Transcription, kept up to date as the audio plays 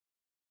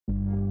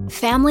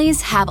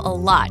Families have a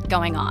lot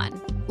going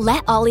on.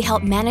 Let Ollie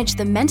help manage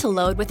the mental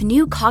load with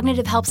new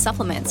cognitive help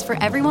supplements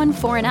for everyone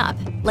 4 and up,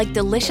 like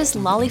delicious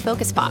Lolly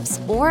Focus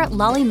Pops or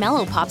Lolly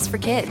Mellow Pops for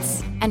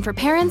kids. And for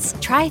parents,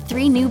 try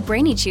 3 new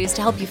Brainy Chews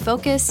to help you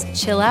focus,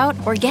 chill out,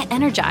 or get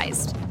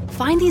energized.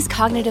 Find these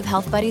cognitive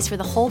health buddies for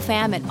the whole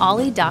fam at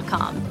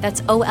ollie.com.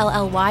 That's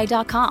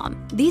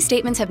OLLY.com. These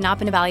statements have not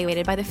been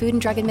evaluated by the Food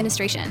and Drug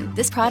Administration.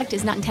 This product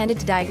is not intended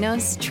to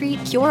diagnose,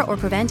 treat, cure, or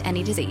prevent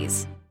any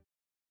disease.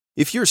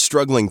 If you're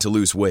struggling to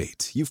lose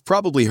weight, you've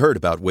probably heard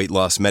about weight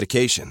loss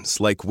medications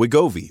like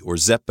Wegovy or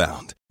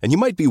Zepbound, and you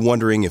might be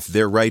wondering if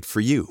they're right for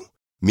you.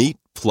 Meet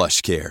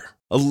PlushCare,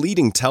 a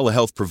leading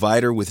telehealth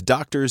provider with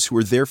doctors who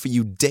are there for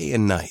you day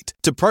and night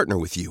to partner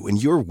with you in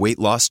your weight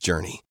loss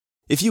journey.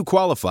 If you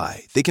qualify,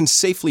 they can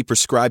safely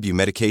prescribe you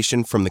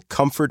medication from the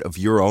comfort of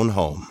your own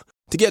home.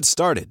 To get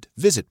started,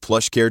 visit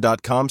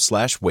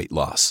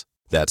plushcare.com/weight-loss.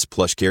 That's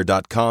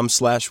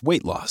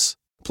plushcare.com/weight-loss.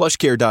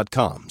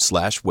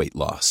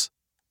 plushcare.com/weight-loss.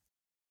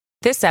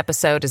 This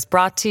episode is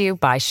brought to you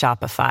by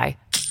Shopify.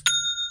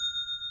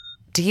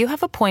 Do you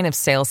have a point of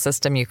sale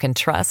system you can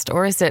trust,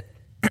 or is it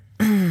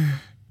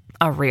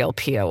a real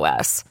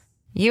POS?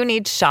 You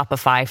need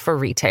Shopify for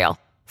retail.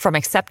 From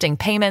accepting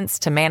payments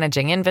to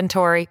managing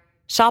inventory,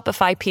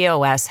 Shopify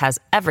POS has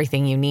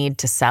everything you need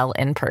to sell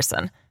in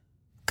person.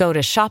 Go to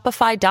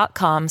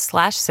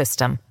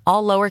shopify.com/system,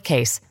 all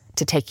lowercase,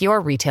 to take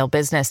your retail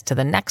business to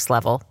the next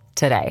level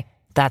today.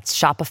 That's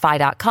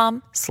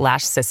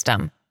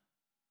shopify.com/system.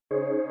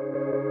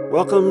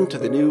 Welcome to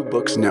the New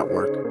Books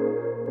Network.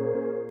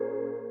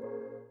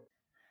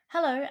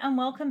 Hello and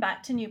welcome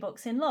back to New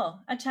Books in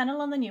Law, a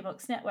channel on the New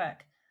Books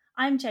Network.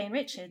 I'm Jane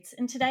Richards,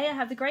 and today I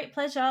have the great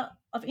pleasure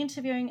of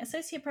interviewing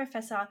Associate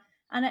Professor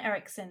Anna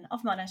Eriksson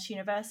of Monash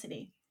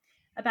University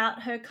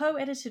about her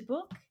co-edited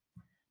book,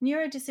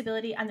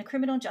 Neurodisability and the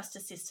Criminal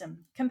Justice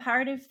System,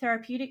 Comparative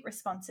Therapeutic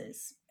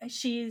Responses.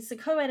 She's a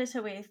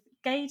co-editor with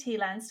Gaye T.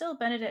 Lansdell,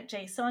 Bernadette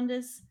J.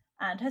 Saunders,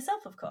 and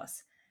herself, of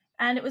course.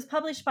 And it was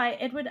published by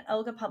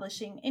Elgar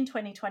Publishing in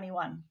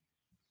 2021.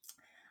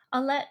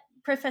 I'll let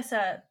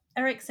Professor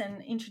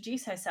Eriksson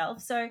introduce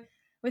herself. So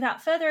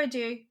without further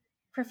ado,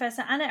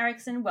 Professor Anna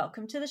Eriksson,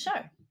 welcome to the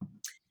show.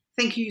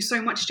 Thank you so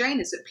much,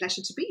 Jane. It's a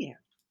pleasure to be here.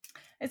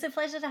 It's a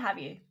pleasure to have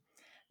you.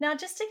 Now,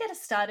 just to get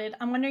us started,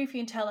 I'm wondering if you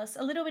can tell us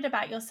a little bit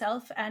about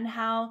yourself and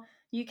how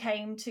you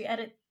came to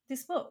edit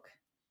this book.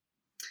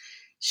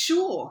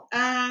 Sure.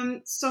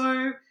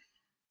 So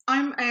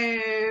I'm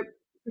a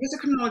professor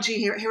of criminology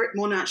here at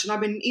Monash, and I've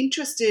been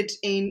interested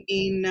in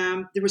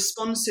the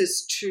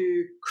responses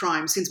to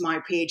crime since my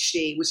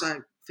PhD, which I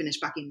finished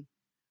back in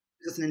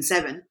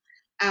 2007.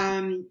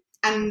 And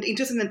in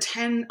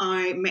 2010,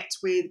 I met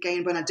with Gaye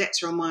and Bernadette,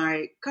 who are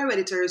my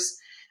co-editors,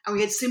 and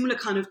we had similar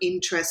kind of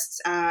interests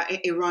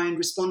around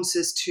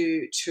responses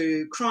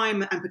to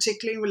crime, and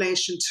particularly in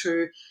relation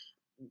to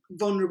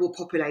vulnerable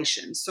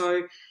populations.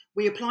 So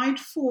we applied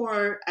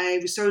for a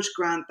research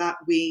grant that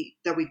we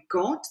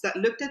got that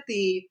looked at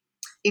the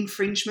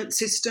infringement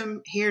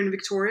system here in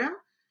Victoria.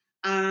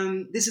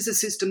 This is a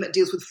system that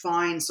deals with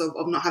fines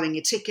of not having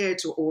a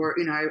ticket or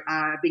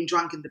being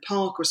drunk in the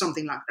park or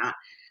something like that.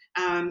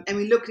 And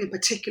we looked in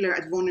particular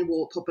at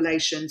vulnerable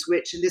populations,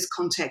 which in this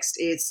context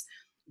is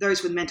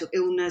those with mental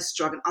illness,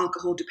 drug and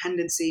alcohol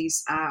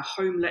dependencies,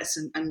 homeless,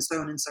 and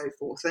so on and so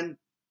forth. And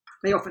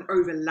they often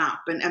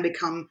overlap and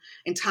become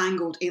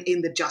entangled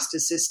in the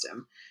justice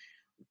system.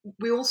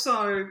 We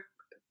also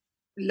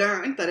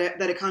learned that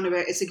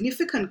a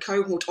significant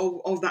cohort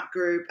of that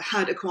group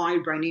had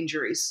acquired brain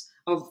injuries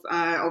of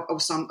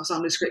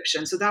some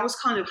description. So that was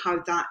kind of how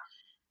that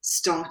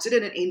started,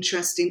 and an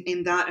interest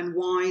in that and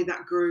why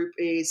that group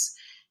is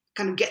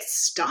kind of gets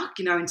stuck,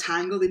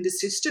 entangled in the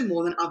system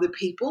more than other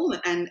people,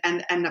 and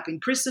end up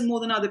in prison more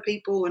than other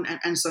people,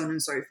 and so on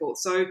and so forth.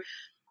 So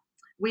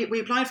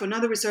we applied for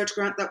another research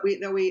grant that we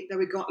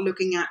got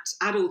looking at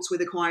adults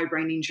with acquired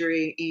brain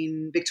injury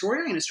in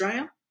Victoria, in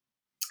Australia.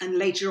 And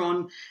later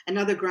on,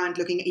 another grant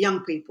looking at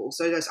young people,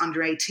 so those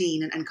under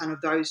 18 and kind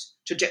of those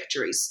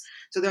trajectories.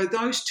 So there are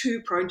those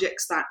two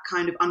projects that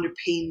kind of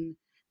underpin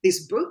this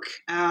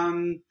book.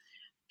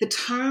 The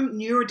term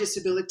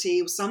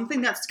neurodisability was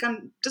something that's kind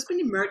of just been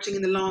emerging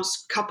in the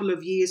last couple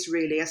of years,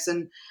 really, as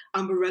an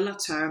umbrella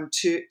term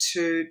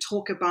to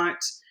talk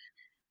about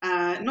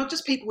not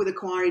just people with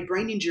acquired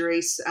brain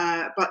injuries,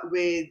 but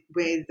with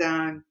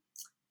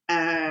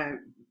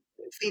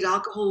fetal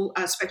alcohol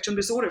spectrum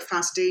disorder,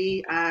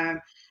 FASD,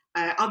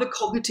 other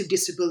cognitive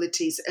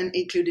disabilities, and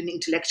including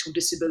intellectual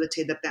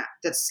disability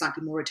that's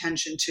slightly more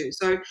attention to.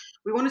 So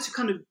we wanted to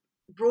kind of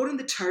broaden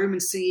the term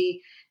and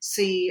see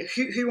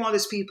who are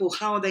those people,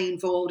 how are they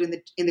involved in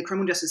the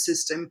criminal justice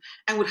system,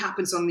 and what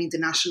happens on the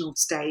international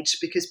stage,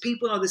 because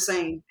people are the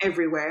same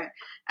everywhere,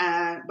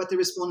 but the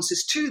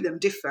responses to them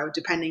differ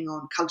depending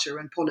on culture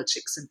and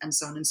politics and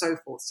so on and so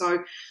forth.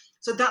 So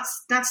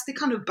that's the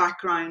kind of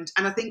background,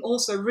 and I think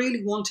also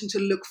really wanting to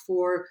look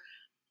for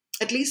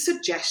at least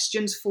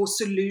suggestions for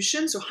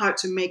solutions or how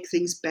to make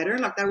things better.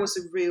 Like that was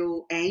a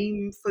real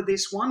aim for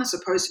this one, as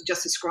opposed to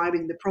just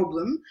describing the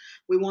problem.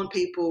 We want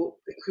people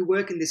who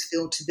work in this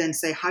field to then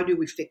say, how do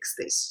we fix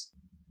this?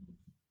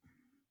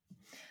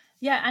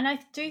 Yeah, and I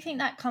do think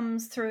that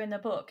comes through in the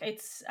book.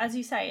 It's, as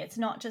you say, it's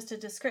not just a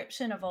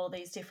description of all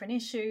these different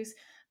issues,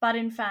 but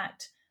in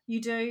fact,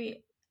 you do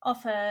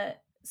offer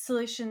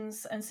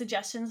solutions and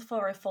suggestions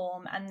for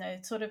reform and the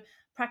sort of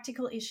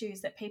practical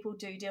issues that people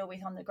do deal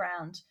with on the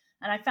ground.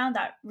 And I found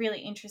that really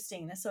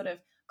interesting, the sort of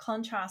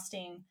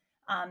contrasting,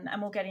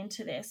 and we'll get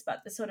into this, but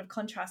the sort of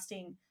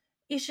contrasting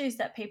issues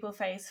that people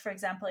face, for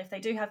example, if they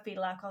do have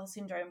fetal alcohol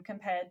syndrome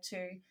compared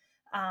to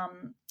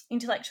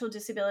intellectual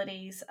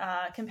disabilities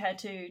compared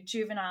to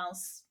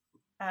juveniles,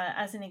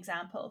 as an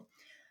example.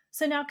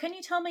 So now, can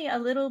you tell me a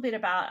little bit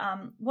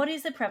about what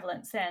is the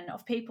prevalence then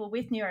of people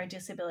with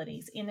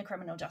neurodisabilities in the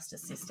criminal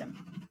justice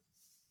system?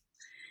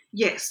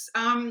 Yes.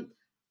 I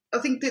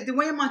think that the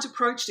way I might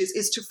approach this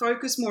is to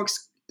focus more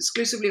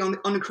exclusively on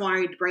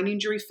acquired brain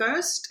injury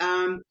first,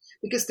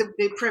 because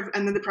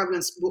and then the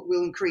prevalence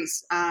will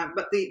increase.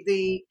 But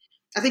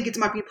I think it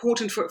might be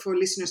important for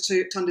listeners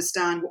to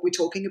understand what we're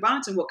talking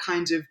about and what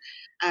kind of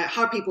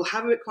how people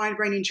have acquired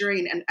brain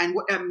injury and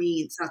what that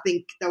means. I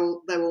think they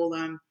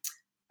will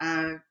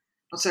not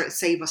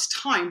save us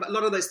time, but a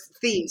lot of those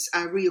themes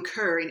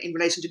reoccur in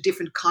relation to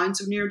different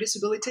kinds of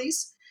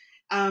neurodisabilities.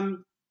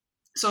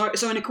 So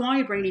an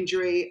acquired brain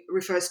injury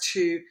refers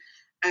to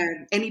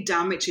any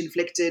damage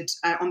inflicted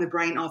on the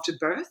brain after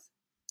birth,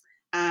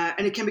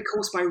 and it can be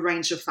caused by a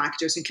range of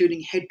factors,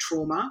 including head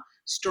trauma,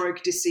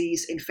 stroke,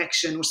 disease,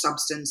 infection, or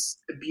substance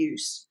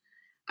abuse.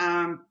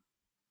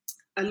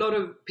 A lot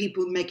of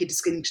people make a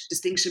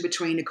distinction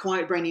between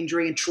acquired brain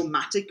injury and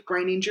traumatic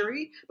brain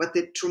injury, but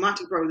the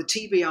traumatic brain, the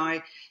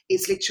TBI,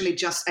 is literally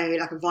just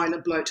like a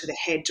violent blow to the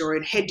head or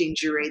a head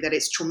injury that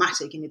is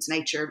traumatic in its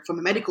nature from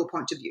a medical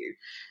point of view,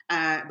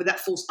 but that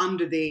falls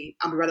under the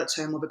umbrella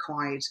term of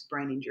acquired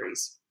brain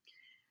injuries.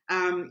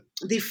 The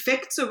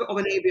effects of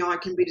an ABI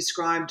can be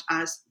described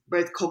as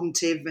both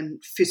cognitive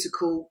and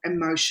physical,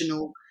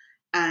 emotional,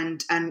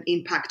 and an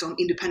impact on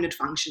independent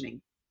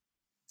functioning.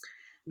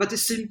 But the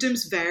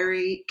symptoms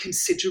vary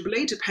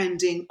considerably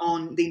depending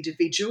on the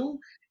individual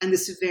and the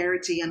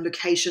severity and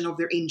location of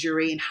their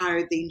injury and how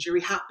the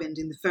injury happened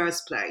in the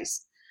first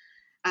place,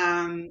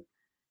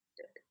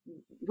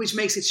 which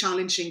makes it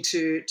challenging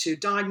to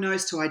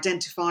diagnose, to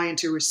identify, and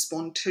to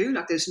respond to.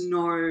 Like there's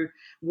no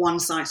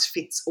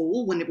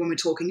one-size-fits-all when we're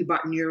talking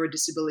about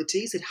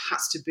neurodisabilities. It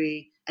has to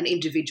be an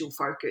individual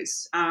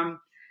focus.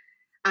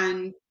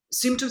 And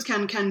symptoms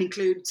can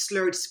include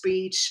slurred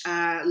speech,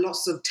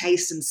 loss of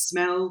taste and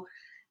smell,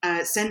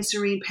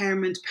 sensory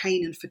impairment,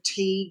 pain and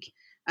fatigue,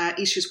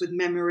 issues with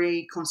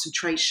memory,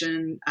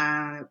 concentration,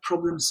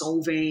 problem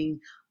solving,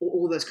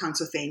 all those kinds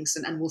of things.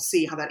 And we'll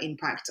see how that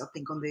impacts, I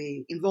think, on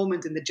the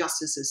involvement in the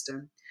justice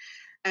system.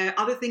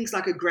 Other things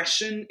like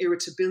aggression,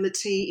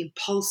 irritability,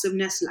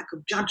 impulsiveness, lack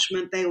of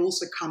judgment, they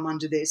also come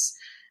under this,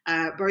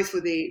 both for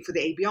the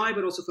ABI,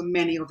 but also for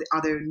many of the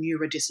other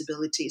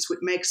neurodisabilities, which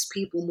makes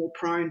people more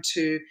prone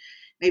to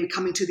maybe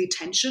coming to the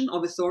attention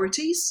of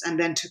authorities and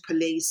then to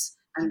police,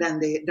 and then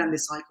the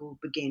cycle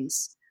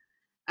begins.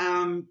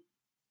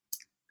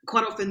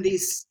 Quite often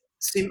these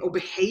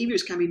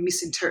behaviors can be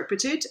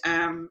misinterpreted.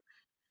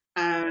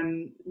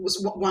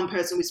 Was one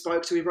person we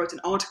spoke to, he wrote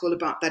an article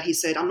about that. He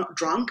said, I'm not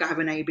drunk, I have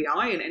an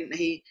ABI. And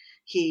he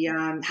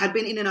had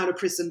been in and out of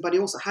prison, but he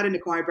also had an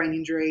acquired brain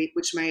injury,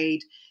 which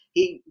made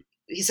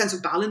his sense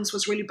of balance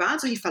was really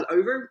bad. So he fell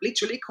over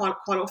literally quite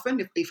often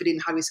if he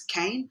didn't have his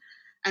cane,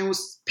 and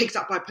was picked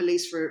up by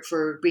police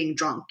for being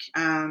drunk.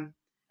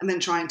 And then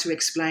trying to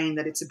explain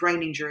that it's a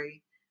brain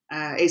injury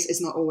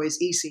is not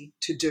always easy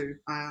to do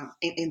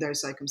in those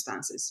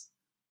circumstances.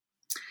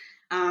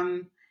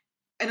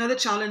 Another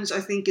challenge, I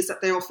think, is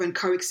that they often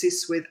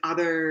coexist with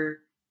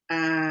other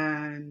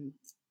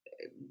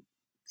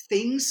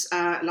things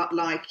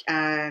like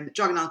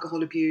drug and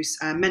alcohol abuse,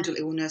 mental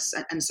illness,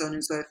 and so on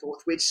and so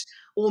forth, which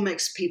all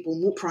makes people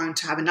more prone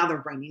to have another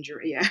brain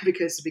injury,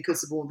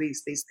 because of all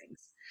these things.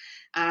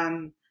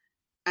 And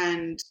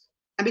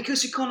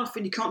because you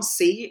can't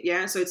see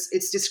it, so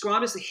it's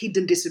described as a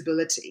hidden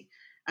disability,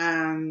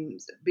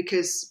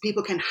 because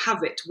people can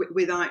have it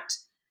without,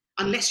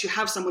 unless you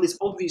have some of these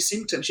obvious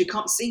symptoms, you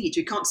can't see it.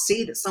 You can't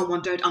see that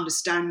someone don't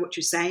understand what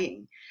you're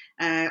saying,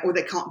 or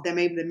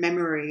maybe the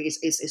memory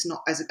is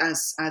not as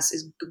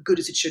good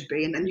as it should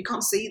be, and you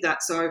can't see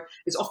that. So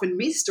it's often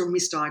missed or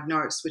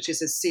misdiagnosed, which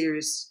is a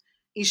serious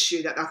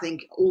issue that I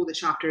think all the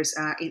chapters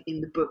in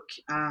the book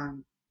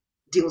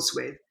deals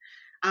with.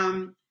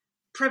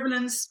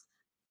 Prevalence.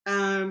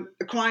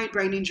 Acquired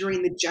brain injury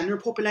in the general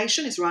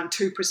population is around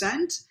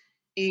 2%.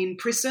 In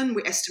prison,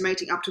 we're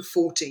estimating up to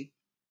 40%.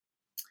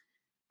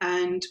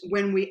 And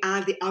when we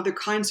add the other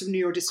kinds of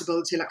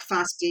neurodisability like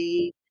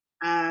FASD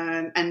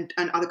and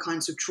other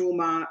kinds of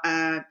trauma,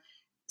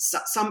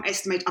 some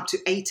estimate up to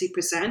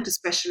 80%,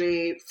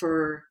 especially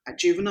for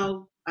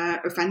juvenile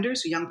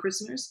offenders or young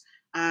prisoners.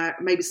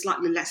 Maybe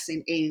slightly less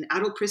in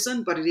adult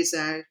prison, but it is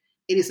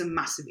it is a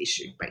massive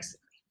issue, basically.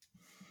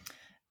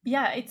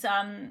 Yeah,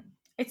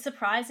 it's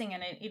surprising,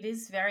 and it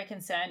is very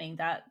concerning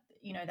that,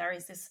 you know, there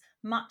is this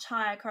much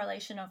higher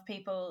correlation of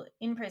people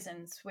in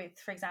prisons with,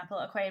 for example,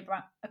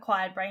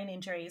 acquired brain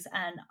injuries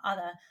and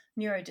other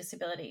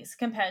neurodisabilities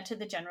compared to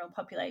the general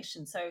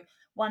population. So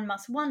one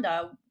must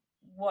wonder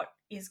what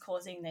is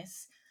causing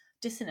this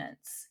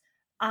dissonance.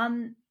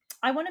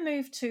 I want to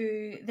move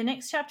to the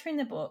next chapter in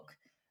the book,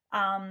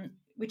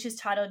 which is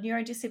titled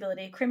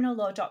Neurodisability, a Criminal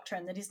Law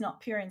Doctrine That Is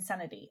Not Pure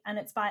Insanity. And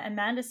it's by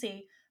Amanda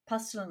C.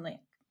 Pasternak.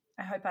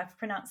 I hope I've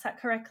pronounced that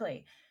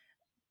correctly.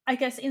 I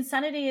guess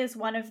insanity is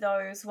one of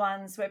those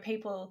ones where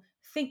people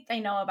think they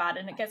know about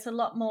it, and it gets a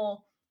lot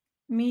more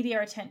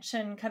media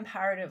attention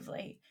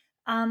comparatively.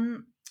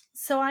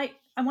 So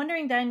I'm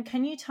wondering then,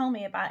 can you tell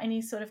me about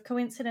any sort of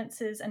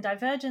coincidences and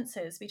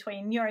divergences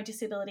between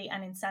neurodisability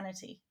and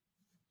insanity?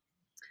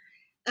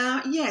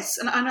 Yes,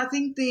 and I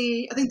think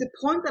the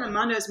point that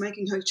Amanda is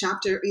making in her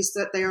chapter is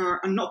that they are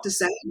not the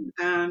same.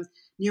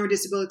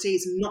 Neurodisability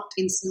is not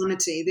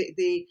insanity.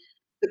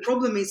 The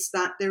problem is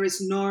that there is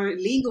no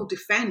legal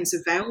defense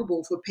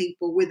available for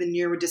people with a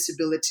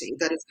neurodisability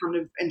that is kind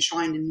of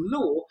enshrined in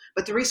law,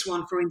 but there is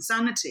one for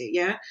insanity.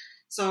 Yeah,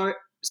 so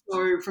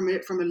from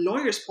a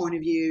lawyer's point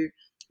of view,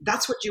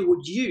 that's what you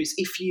would use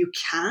if you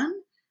can.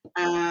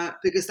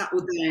 Because that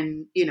would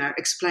then,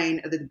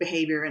 explain the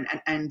behaviour and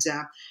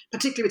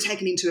particularly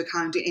taken into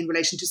account in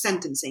relation to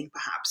sentencing,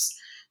 perhaps.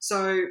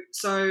 So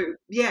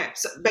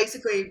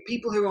basically,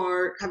 people who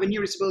have a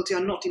neurodisability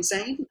are not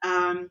insane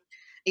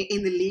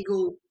in the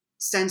legal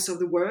sense of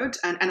the word,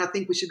 and I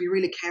think we should be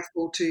really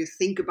careful to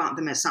think about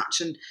them as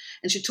such. And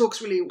she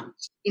talks really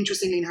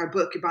interestingly in her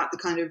book about the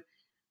kind of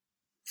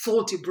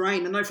faulty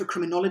brain. I know from a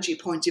criminology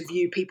point of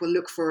view, people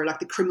look for like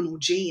the criminal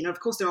gene. Of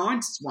course, there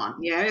aren't one.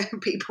 Yeah,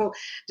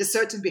 just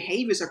certain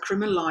behaviors are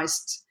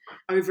criminalized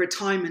over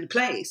time and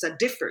place that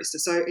differs.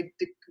 So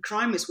the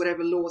crime is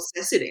whatever law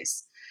says it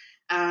is.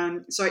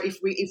 So if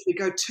we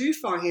go too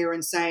far here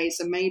and say,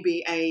 so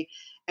maybe a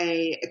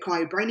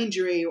acquired brain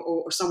injury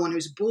or someone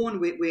who's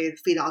born with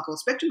fetal alcohol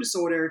spectrum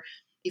disorder,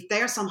 if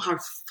they are somehow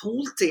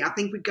faulty, I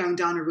think we're going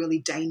down a really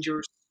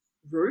dangerous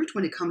route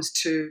when it comes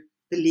to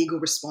the legal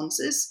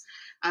responses.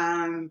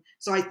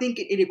 So I think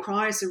it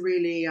requires a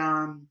really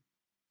a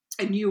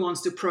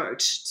nuanced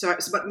approach.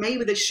 But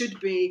maybe there should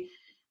be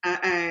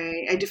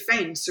a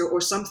defense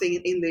or something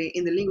in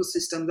the legal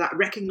system that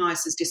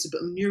recognizes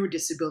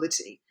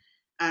neurodisability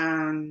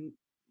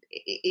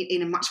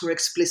in a much more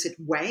explicit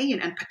way,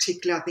 and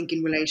particularly I think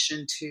in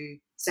relation to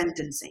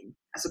sentencing,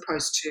 as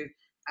opposed to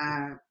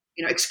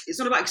it's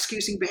not about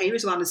excusing behaviours,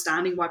 it's about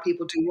understanding why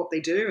people do what they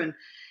do,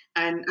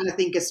 and I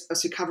think as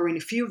we cover in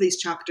a few of these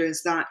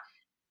chapters, that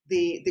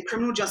the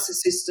criminal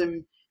justice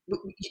system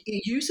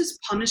it uses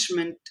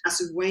punishment as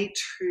a way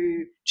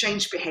to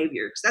change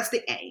behavior. So that's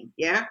the aim,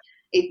 yeah?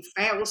 It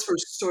fails for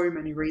so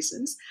many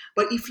reasons.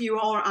 But if you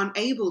are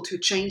unable to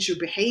change your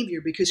behavior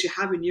because you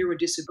have a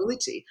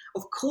neurodisability,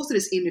 of course it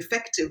is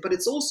ineffective, but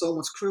it's also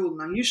almost cruel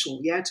and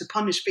unusual, yeah, to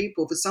punish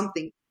people for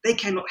something they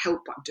cannot help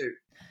but do.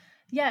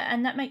 Yeah,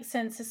 and that makes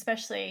sense,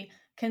 especially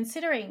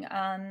considering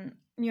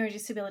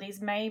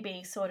neurodisabilities may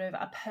be sort of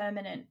a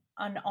permanent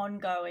and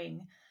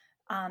ongoing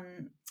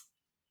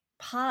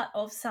part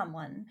of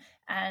someone,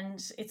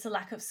 and it's a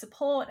lack of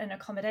support and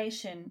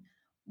accommodation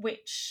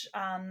which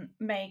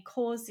may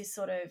cause this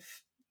sort of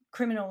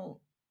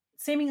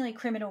seemingly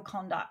criminal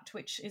conduct,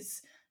 which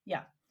is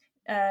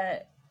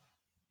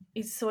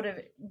sort of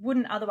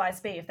wouldn't otherwise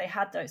be if they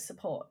had those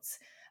supports.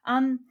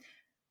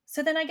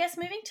 So then I guess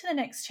moving to the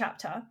next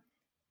chapter,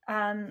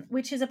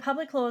 which is a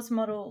public laws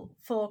model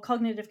for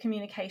cognitive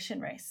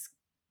communication risk,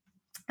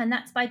 and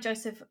that's by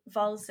Joseph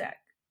Volzerslek.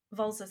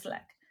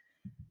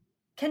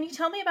 Can you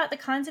tell me about the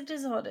kinds of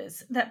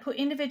disorders that put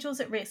individuals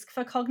at risk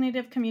for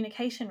cognitive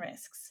communication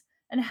risks,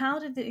 and how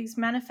do these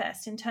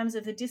manifest in terms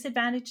of the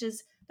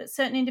disadvantages that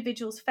certain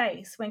individuals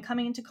face when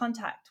coming into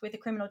contact with the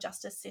criminal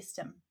justice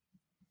system?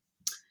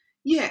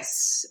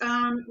 Yes.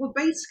 Well,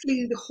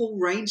 basically, the whole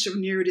range of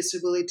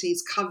neurodisabilities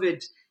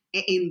covered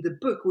in the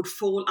book would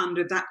fall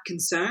under that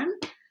concern.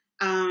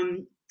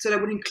 So that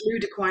would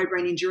include acquired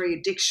brain injury,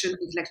 addiction,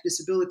 intellectual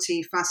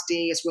disability,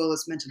 FASD, as well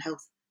as mental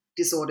health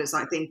disorders.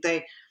 I think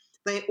they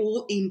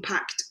all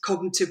impact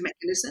cognitive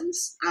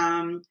mechanisms,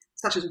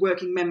 such as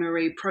working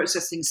memory,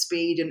 processing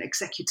speed, and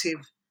executive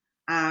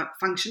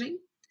functioning.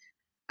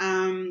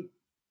 And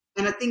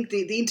I think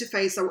the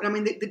interface,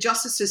 the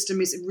justice system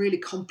is really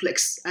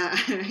complex,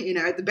 at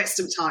the best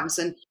of times.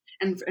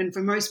 And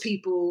for most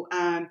people,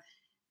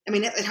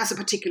 it has a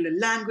particular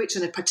language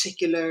and a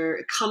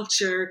particular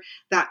culture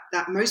that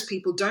most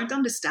people don't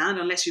understand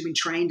unless you've been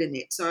trained in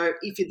it. So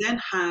if you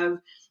then have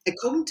a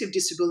cognitive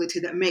disability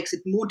that makes it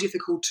more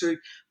difficult to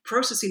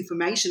process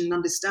information and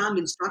understand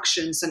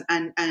instructions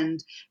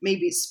and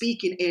maybe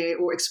speak in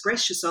or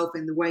express yourself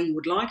in the way you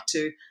would like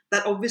to,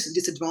 that obviously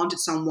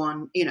disadvantages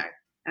someone,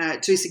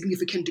 to a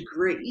significant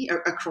degree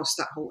across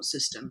that whole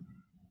system.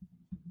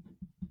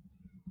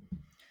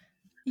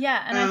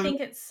 Yeah, and I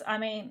think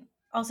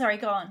sorry,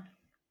 go on.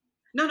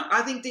 No,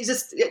 I think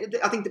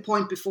I think the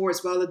point before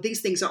as well that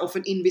these things are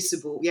often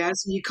invisible, yeah,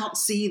 so you can't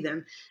see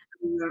them,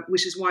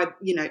 which is why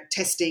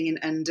testing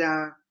and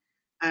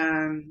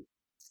um,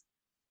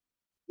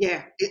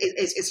 yeah,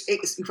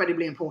 it's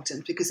incredibly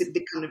important because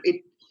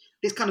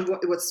this kind of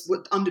what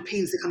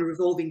underpins the kind of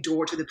revolving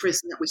door to the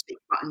prison that we speak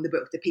about in the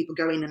book, that people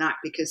go in and out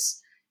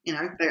because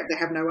they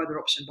have no other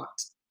option but.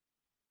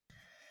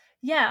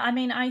 Yeah, I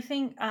mean, I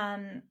think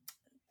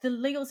the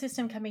legal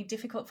system can be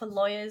difficult for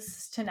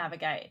lawyers to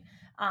navigate,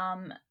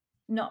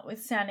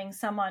 notwithstanding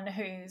someone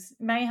who's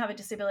may have a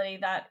disability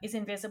that is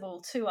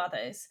invisible to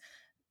others.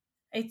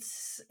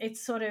 It's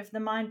sort of, the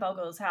mind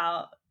boggles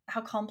how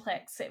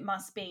complex it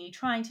must be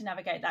trying to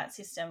navigate that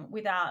system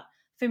without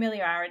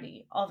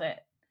familiarity of it.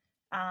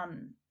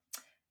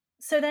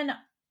 So then,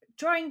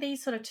 drawing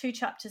these sort of two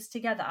chapters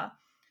together,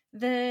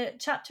 the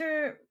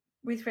chapter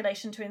with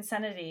relation to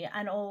insanity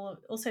and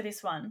also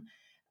this one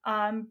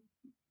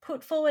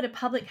put forward a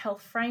public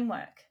health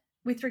framework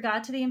with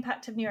regard to the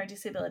impact of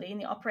neurodisability in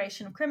the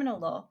operation of criminal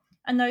law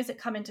and those that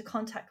come into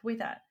contact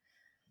with it.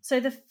 So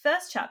the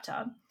first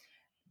chapter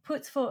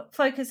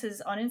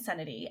focuses on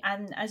insanity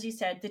and, as you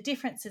said, the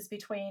differences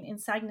between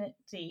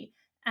insanity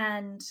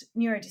and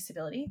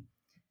neurodisability.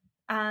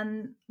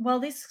 While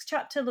this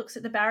chapter looks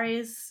at the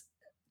barriers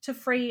to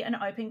free and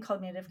open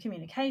cognitive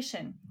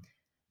communication.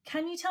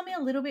 Can you tell me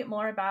a little bit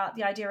more about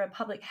the idea of a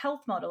public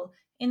health model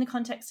in the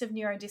context of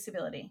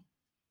neurodisability?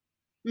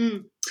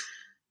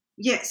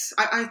 Yes,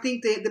 I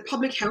think the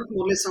public health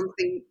model is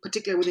something,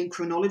 particularly within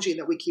criminology,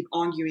 that we keep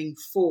arguing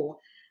for,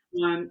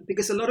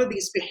 because a lot of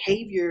these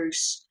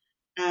behaviors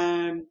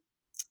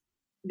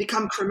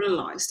become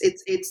criminalized.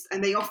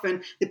 And they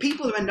often, the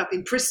people who end up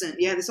in prison,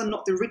 these are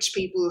not the rich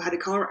people who had a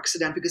car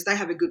accident because they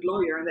have a good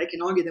lawyer and they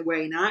can argue their way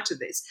in and out of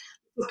this.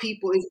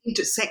 People it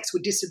intersects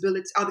with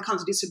disability, other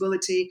kinds of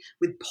disability,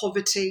 with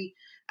poverty,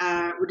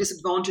 with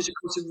disadvantage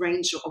across a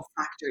range of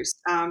factors.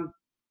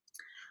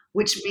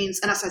 Which means,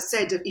 and as I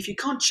said, if you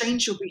can't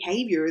change your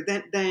behavior,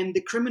 then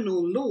the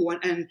criminal law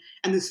and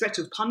the threat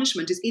of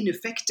punishment is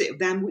ineffective.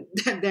 Then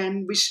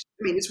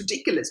it's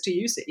ridiculous to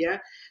use it. Yeah.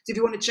 So if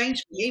you want to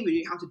change behavior,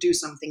 you have to do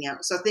something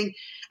else. So I think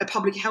a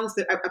public health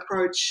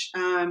approach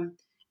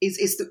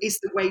is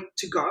the way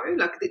to go.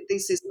 Like,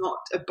 this is not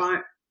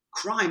about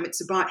crime;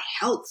 it's about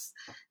health,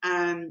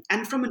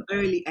 and from an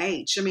early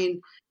age. I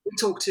mean, we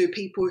talk to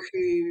people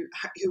who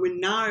were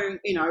now,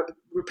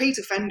 repeat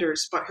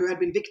offenders, but who had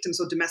been victims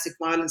of domestic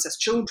violence as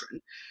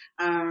children.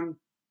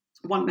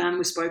 One man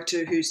we spoke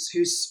to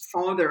whose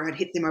father had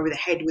hit them over the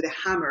head with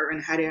a hammer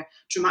and had a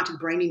traumatic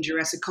brain injury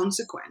as a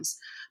consequence.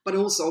 But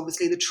also,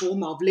 obviously, the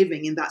trauma of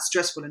living in that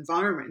stressful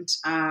environment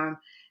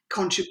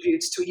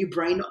contributes to your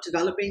brain not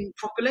developing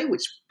properly,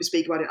 which we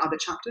speak about in other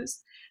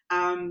chapters.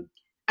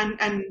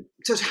 And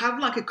so to have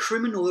like a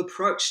criminal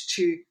approach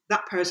to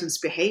that person's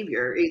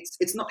behavior,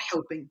 it's not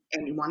helping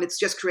anyone. It's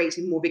just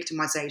creating more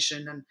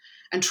victimization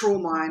and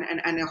trauma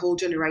and a whole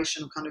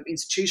generation of kind of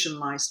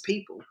institutionalized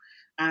people.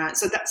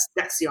 So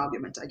that's the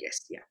argument, I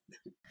guess. Yeah.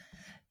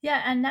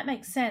 Yeah, and that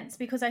makes sense,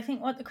 because I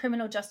think what the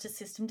criminal justice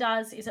system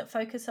does is it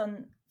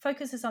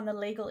focuses on the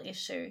legal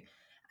issue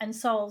and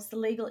solves the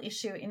legal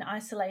issue in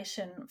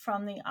isolation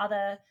from the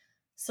other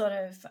sort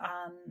of,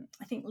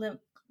 I think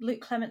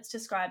Luke Clements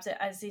describes it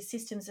as these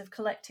systems of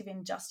collective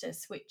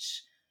injustice,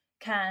 which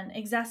can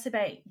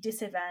exacerbate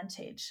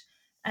disadvantage.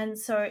 And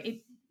so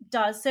it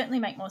does certainly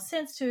make more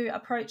sense to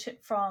approach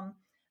it from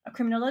a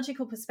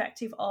criminological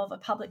perspective of a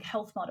public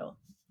health model.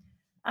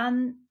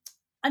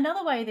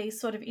 Another way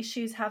these sort of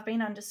issues have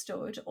been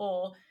understood,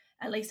 or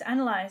at least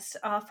analysed,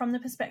 are from the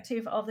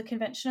perspective of the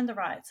Convention on the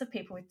Rights of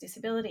People with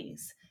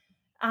Disabilities.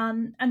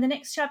 And the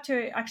next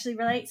chapter actually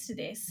relates to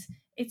this.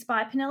 It's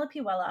by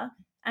Penelope Weller,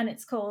 and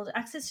it's called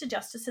Access to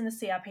Justice in the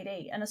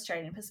CRPD, an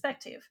Australian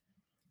Perspective.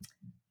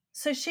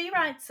 So she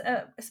writes,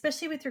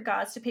 especially with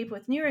regards to people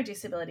with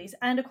neurodisabilities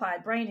and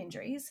acquired brain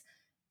injuries,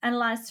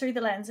 analysed through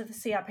the lens of the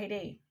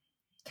CRPD.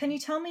 Can you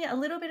tell me a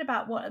little bit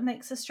about what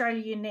makes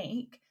Australia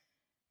unique,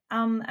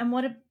 and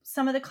what are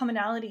some of the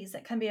commonalities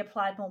that can be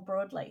applied more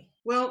broadly?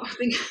 Well, I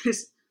think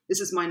this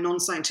is my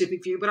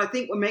non-scientific view, but I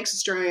think what makes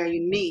Australia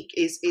unique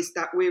is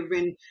that we've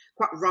been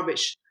quite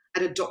rubbish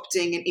at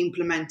adopting and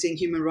implementing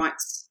human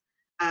rights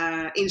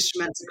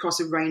instruments across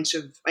a range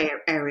of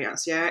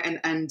areas,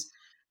 and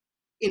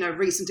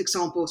recent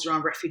examples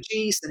around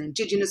refugees and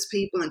Indigenous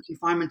people and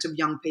confinement of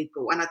young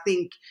people. And I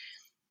think,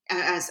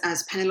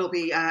 as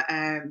Penelope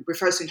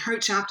refers to in her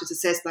chapters, it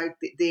says like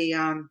the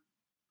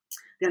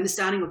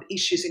understanding of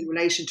issues in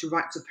relation to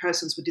rights of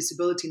persons with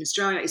disability in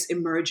Australia is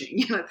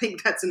emerging. And I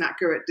think that's an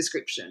accurate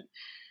description.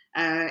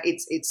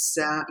 It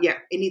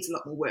needs a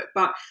lot more work,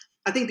 but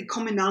I think the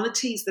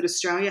commonalities that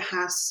Australia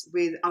has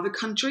with other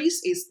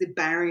countries is the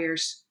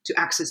barriers to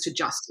access to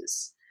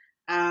justice.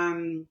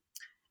 And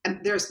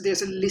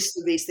there's a list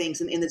of these things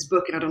in this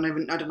book, and I don't know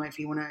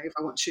if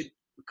I want to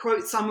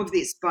quote some of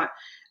this, but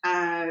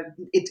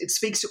it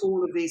speaks to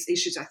all of these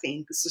issues, I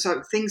think.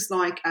 So things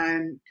like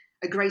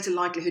a greater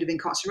likelihood of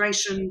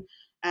incarceration,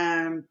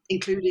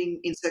 including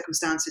in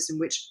circumstances in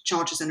which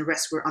charges and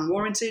arrests were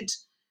unwarranted,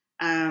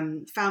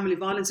 family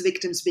violence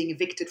victims being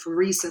evicted for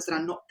reasons that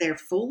are not their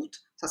fault,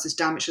 such as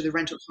damage to the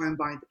rental home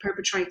by the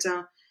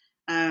perpetrator,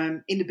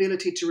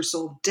 inability to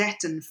resolve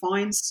debt and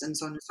fines, and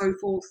so on and so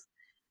forth.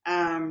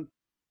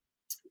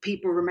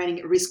 People remaining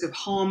at risk of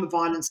harm,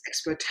 violence,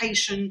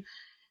 exploitation,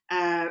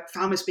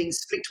 families being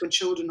split when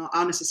children are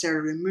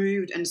unnecessarily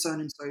removed, and so on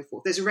and so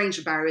forth. There's a range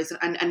of barriers,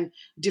 and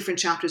different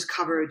chapters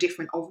cover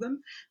different of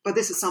them. But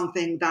this is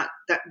something that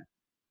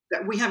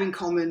we have in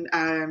common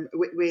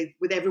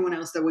with everyone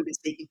else that we've been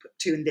speaking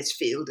to in this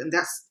field, and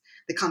that's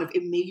the kind of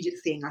immediate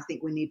thing I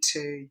think we need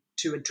to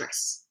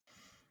address.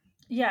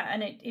 Yeah,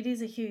 and it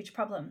is a huge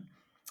problem.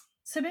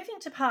 So moving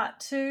to part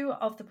 2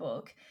 of the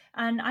book,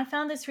 and I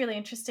found this really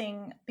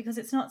interesting because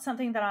it's not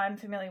something that I'm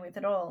familiar with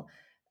at all,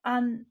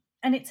 and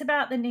it's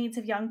about the needs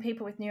of young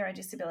people with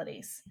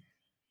neurodisabilities.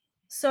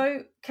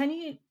 So can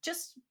you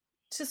just,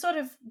 to sort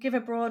of give a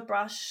broad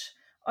brush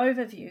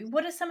overview,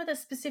 what are some of the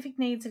specific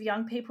needs of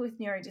young people with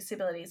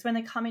neurodisabilities when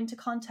they come into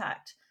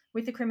contact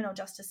with the criminal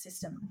justice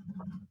system?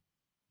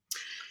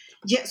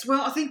 Yes,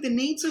 well, I think the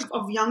needs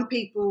of young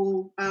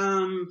people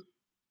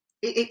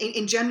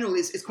in general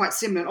is quite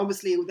similar.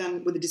 Obviously,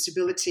 then with a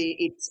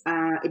disability,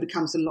 it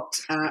becomes a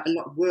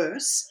lot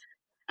worse.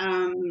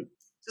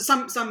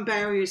 So some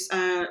barriers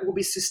will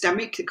be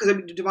systemic, because I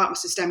develop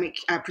systemic,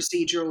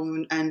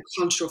 procedural, and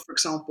cultural, for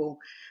example.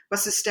 But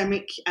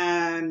systemic,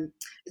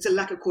 it's a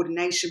lack of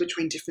coordination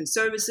between different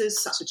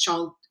services, such as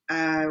child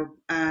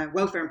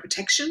welfare and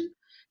protection,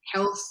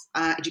 health,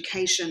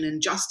 education,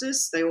 and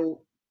justice. They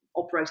all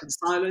operate in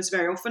silos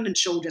very often, and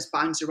children just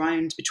bounce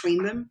around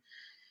between them.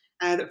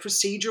 The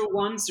procedural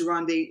ones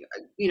around the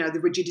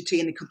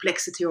rigidity and the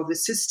complexity of the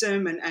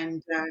system,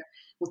 and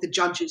what the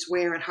judges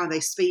wear and how they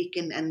speak,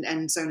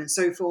 and so on and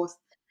so forth.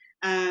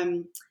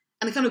 And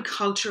the kind of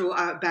cultural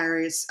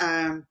barriers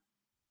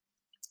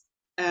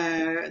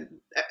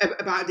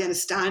about the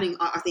understanding,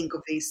 I think,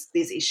 of these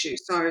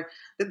issues. So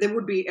that there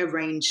would be a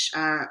range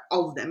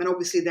of them. And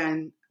obviously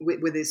then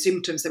with the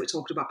symptoms that we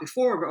talked about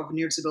before of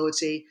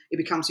neurodisability, it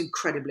becomes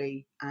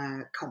incredibly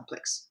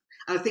complex.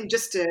 And I think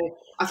just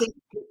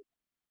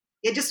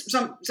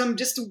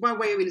by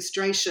way of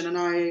illustration, and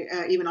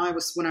I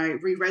was, when I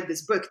reread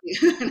this book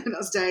the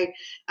last day,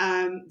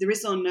 there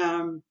is on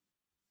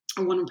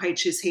one of the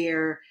pages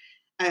here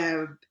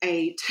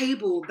a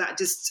table that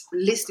just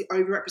lists the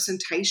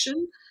overrepresentation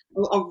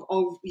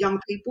of young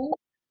people.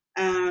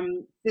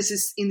 This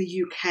is in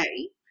the UK,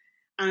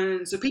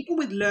 and so people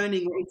with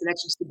learning or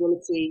intellectual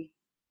disability.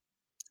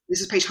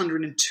 This is page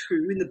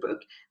 102 in the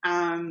book.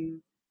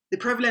 The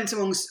prevalence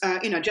amongst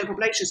general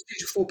population is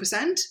 2 to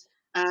 4%.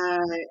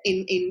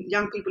 In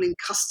young people in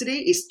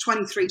custody is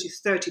 23 to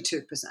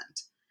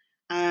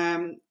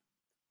 32%.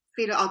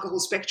 Fetal alcohol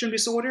spectrum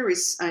disorder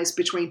is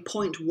between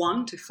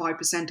 0.1 to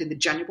 5% in the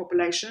general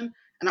population,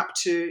 and up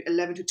to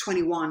 11 to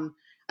 21.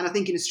 And I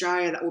think in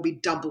Australia that will be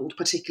doubled,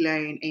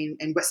 particularly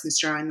in Western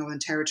Australia and Northern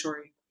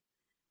Territory.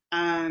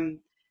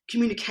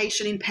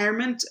 Communication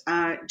impairment,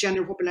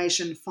 general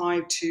population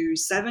 5 to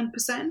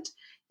 7%.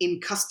 In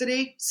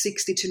custody,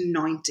 60 to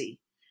 90.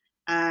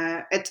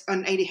 An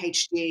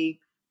ADHD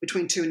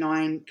between 2 and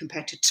 9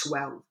 compared to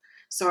 12.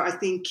 So I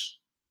think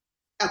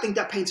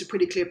that paints a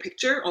pretty clear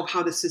picture of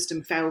how the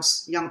system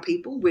fails young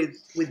people with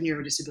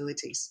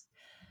neurodisabilities.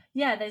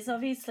 Yeah, there's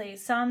obviously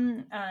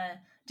some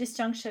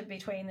disjunction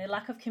between the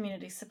lack of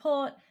community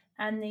support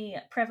and the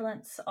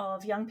prevalence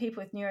of young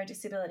people with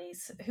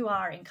neurodisabilities who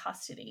are in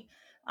custody,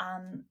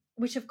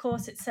 which of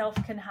course itself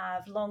can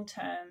have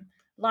long-term,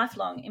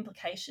 lifelong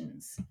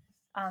implications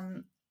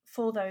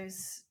for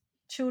those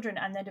children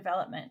and their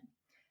development.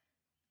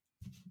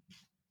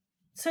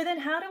 So then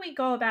how do we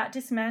go about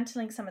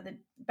dismantling some of the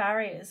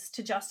barriers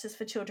to justice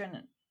for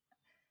children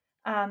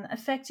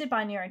affected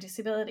by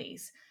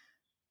neurodisabilities?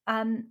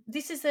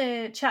 This is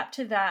a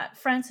chapter that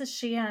Francis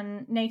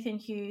Sheehan, Nathan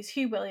Hughes,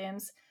 Hugh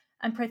Williams,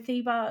 and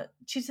Pratibha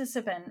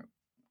Chittasaban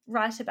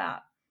write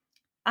about.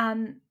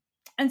 And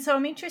so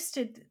I'm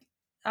interested,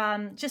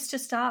 just to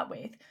start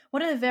with,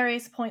 what are the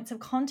various points of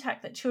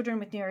contact that children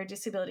with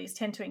neurodisabilities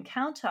tend to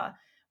encounter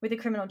with the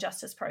criminal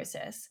justice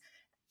process?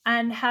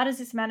 And how does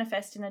this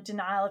manifest in a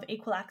denial of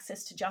equal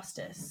access to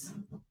justice?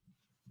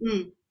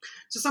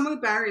 So some of the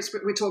barriers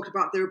we talked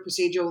about, they were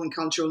procedural and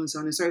cultural and so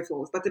on and so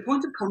forth. But the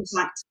point of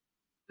contact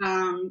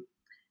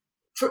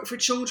for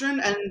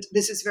children, and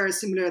this is very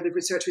similar to the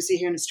research we see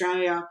here in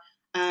Australia,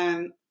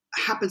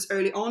 happens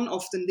early on.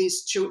 Often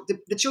these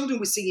the children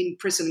we see in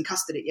prison and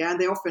custody,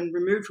 they're often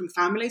removed from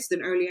families at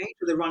an early age,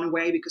 or they run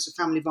away because of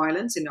family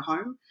violence in the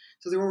home.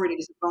 So they're already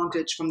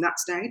disadvantaged from that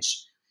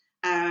stage.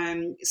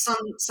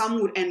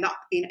 Some would end up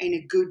in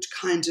a good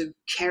kind of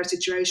care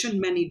situation.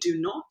 Many do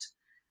not.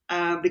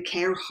 The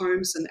care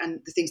homes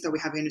and the things that we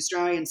have in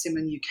Australia and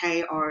similar in the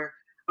UK are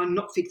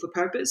not fit for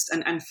purpose,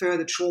 and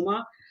further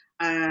trauma,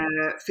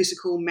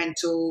 physical,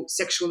 mental,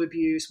 sexual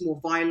abuse, more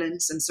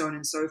violence, and so on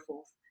and so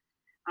forth.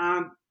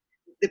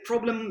 The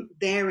problem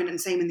there, and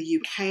same in the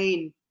UK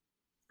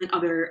and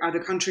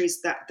other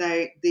countries, that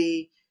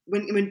the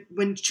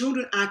when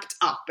children act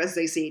up, as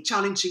they say,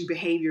 challenging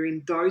behavior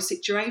in those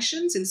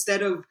situations,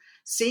 instead of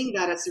seeing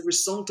that as a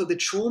result of the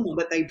trauma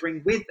that they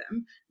bring with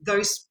them,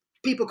 those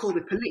people call the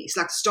police,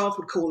 like staff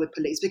would call the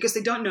police, because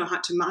they don't know how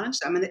to manage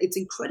them. And it's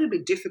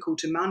incredibly difficult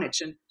to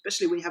manage, and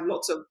especially when you have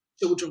lots of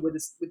children with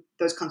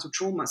those kinds of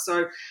trauma.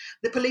 So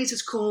the police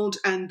is called,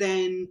 and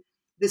then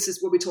this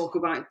is where we talk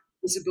about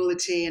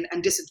disability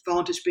and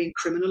disadvantage being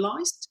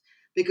criminalized,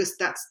 because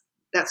that's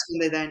when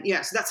they then,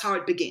 so that's how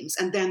it begins.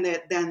 And then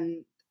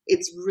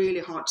it's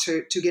really hard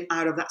to get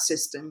out of that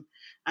system.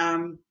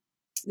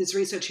 There's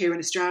research here in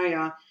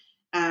Australia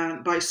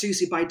by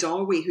Susie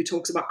Baidawi, who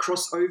talks about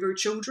crossover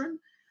children.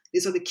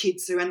 These are the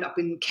kids who end up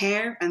in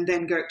care and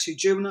then go to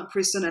juvenile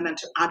prison and then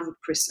to adult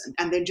prison,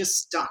 and they're just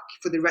stuck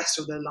for the rest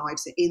of their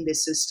lives in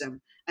this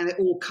system. And they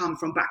all come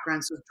from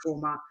backgrounds of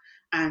trauma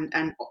and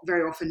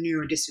very often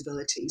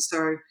neurodisability.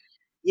 So,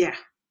 yeah,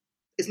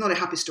 it's not a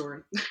happy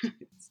story.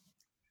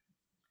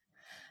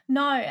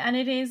 No, and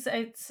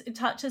it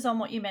touches on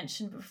what you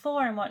mentioned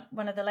before, and what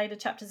one of the later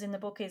chapters in the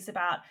book is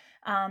about,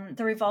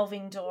 the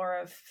revolving door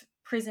of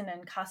prison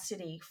and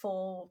custody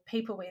for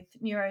people with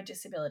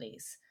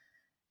neurodisabilities.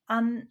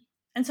 And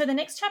so the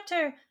next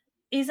chapter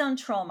is on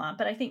trauma,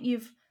 but I think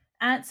you've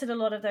answered a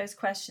lot of those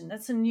questions.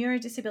 That's a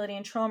neurodisability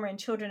and trauma in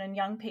children and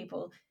young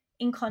people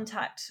in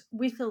contact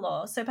with the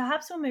law. So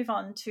perhaps we'll move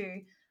on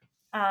to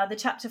the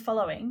chapter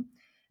following,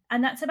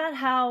 and that's about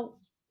how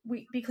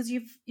because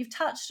you've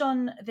touched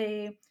on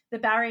the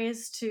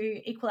barriers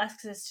to equal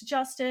access to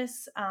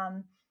justice,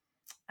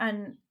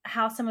 and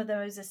how some of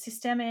those are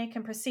systemic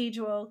and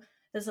procedural.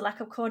 There's a lack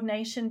of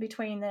coordination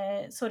between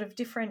the sort of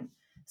different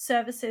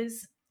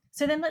services.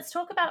 So then let's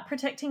talk about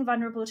protecting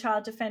vulnerable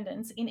child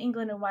defendants in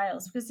England and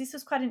Wales, because this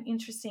was quite an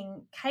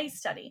interesting case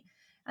study.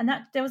 And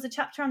that there was a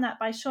chapter on that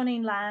by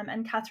Shauneen Lamb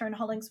and Catherine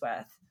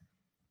Hollingsworth.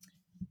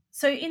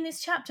 So in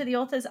this chapter, the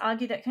authors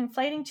argue that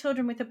conflating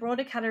children with a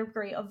broader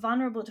category of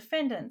vulnerable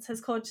defendants has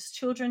caused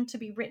children to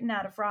be written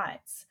out of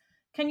rights.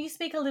 Can you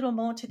speak a little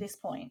more to this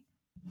point?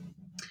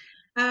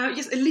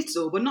 Yes, a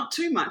little, but not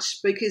too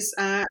much, because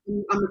I'm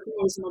of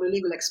course not a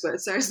legal expert.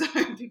 So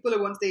people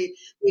who want the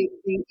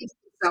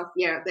stuff,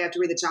 they have to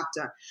read the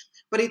chapter.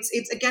 But it's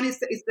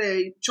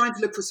the trying to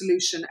look for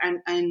solution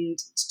and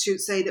to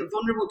say that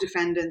vulnerable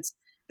defendants,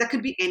 that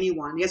could be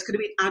anyone. Yes, could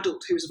be an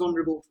adult who's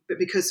vulnerable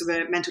because of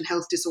a mental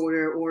health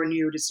disorder or a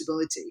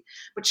neurodisability.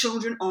 But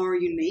children are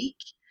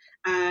unique,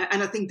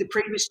 and I think the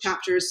previous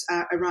chapters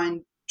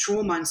around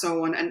trauma and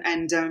so on,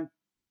 and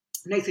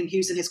Nathan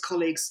Hughes and his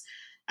colleagues.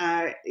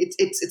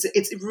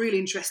 It's really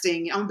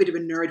interesting. I'm a bit of a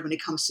nerd when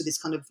it comes to this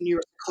kind of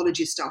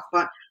neuropsychology stuff,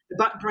 but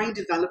about brain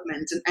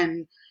development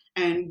and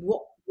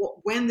what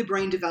when the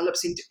brain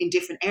develops in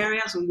different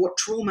areas and what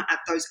trauma at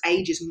those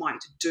ages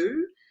might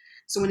do.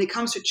 So when it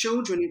comes to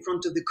children in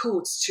front of the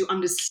courts, to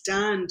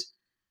understand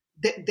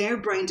their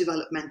brain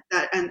development,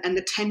 and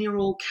the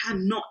 10-year-old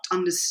cannot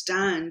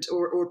understand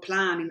or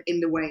plan in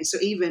the way. So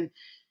even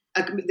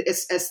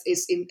as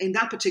in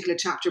that particular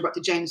chapter about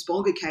the James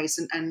Bulger case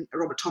and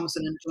Robert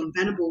Thompson and John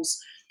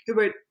Venables, they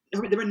were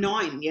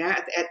 9,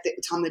 at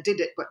the time they did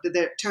it, but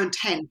they turned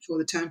 10 before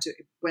they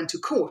went to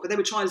court. But they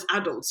were tried as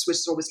adults, which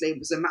obviously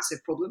was a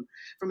massive problem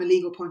from a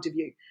legal point of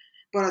view.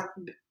 But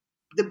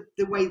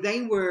the way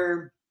they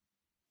were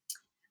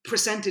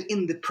presented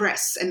in the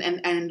press, and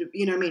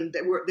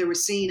they were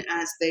seen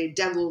as the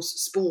devil's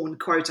spawn,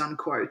 quote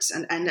unquote,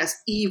 and as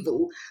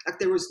evil. Like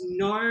there was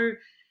no.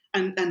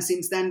 And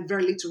since then,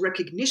 very little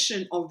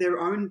recognition of their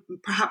own,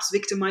 perhaps,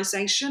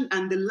 victimization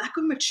and the lack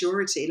of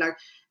maturity. Like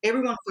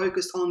everyone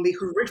focused on the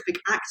horrific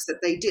acts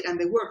that they did, and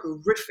they were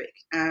horrific.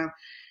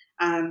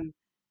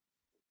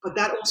 But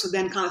that also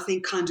then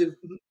kind of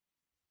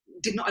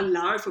did not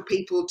allow for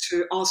people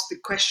to ask the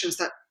questions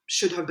that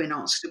should have been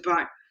asked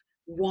about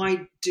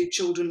why do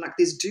children like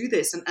this do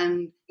this,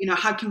 and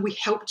how can we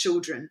help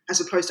children as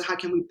opposed to how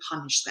can we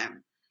punish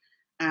them.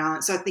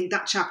 So I think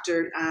that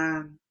chapter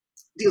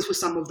deals with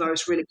some of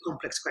those really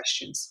complex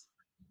questions.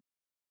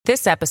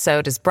 This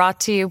episode is brought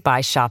to you by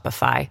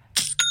Shopify.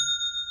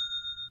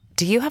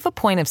 Do you have a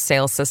point of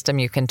sale system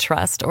you can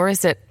trust, or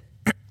is it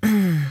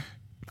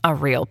a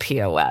real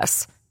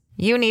POS?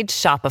 You need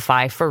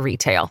Shopify for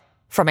retail.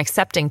 From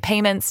accepting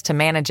payments to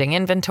managing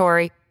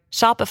inventory,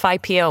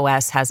 Shopify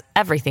POS has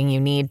everything you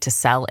need to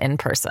sell in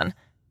person.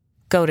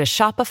 Go to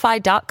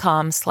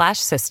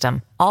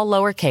shopify.com/system, all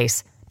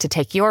lowercase, to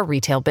take your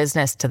retail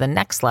business to the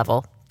next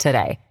level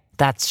today.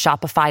 That's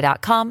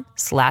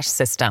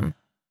shopify.com/system.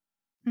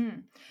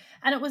 And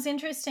it was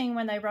interesting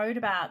when they wrote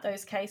about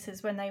those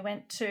cases when they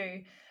went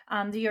to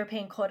the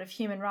European Court of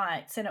Human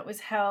Rights, and it was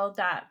held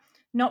that,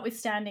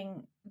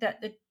 notwithstanding that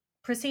the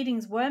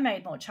proceedings were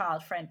made more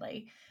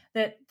child-friendly,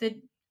 that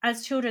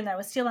as children they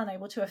were still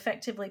unable to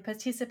effectively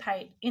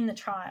participate in the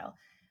trial.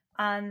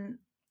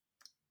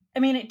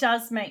 It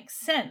does make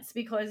sense,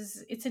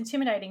 because it's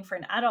intimidating for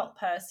an adult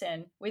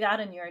person without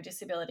a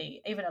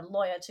neurodisability, even a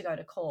lawyer, to go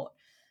to court.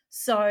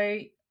 So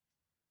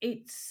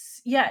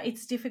it's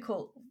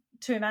difficult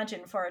to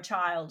imagine for a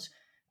child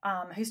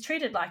who's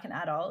treated like an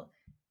adult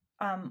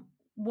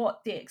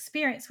what the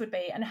experience would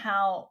be and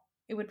how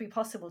it would be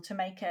possible to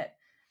make it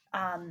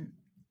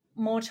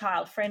more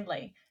child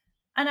friendly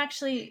and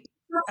actually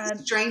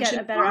strange get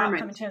a better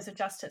environment. outcome in terms of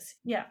justice.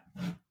 Yeah.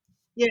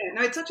 Yeah,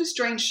 no, it's such a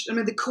strange, I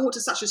mean, the court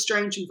is such a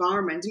strange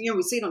environment. And,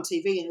 we see it on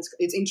TV and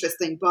it's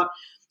interesting. But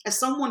as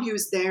someone who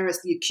is there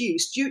as the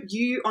accused,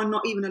 you are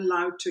not even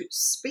allowed to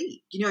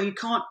speak. You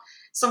can't,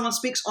 someone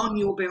speaks on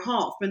your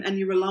behalf and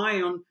you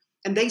rely on,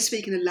 and they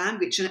speak in a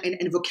language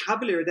and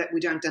vocabulary that we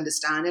don't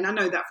understand. And I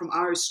know that from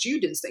our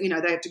students that,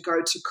 they have to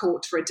go to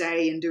court for a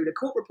day and do the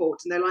court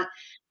report. And they're like,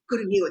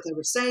 couldn't hear what they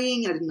were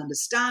saying. I didn't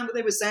understand what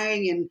they were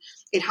saying. And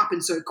it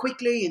happened so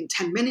quickly. In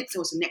 10 minutes,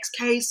 there was the next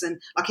case.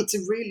 And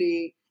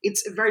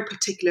it's a very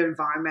particular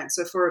environment.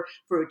 So for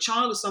a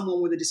child or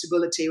someone with a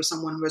disability or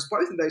someone who has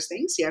both of those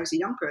things, as a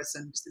young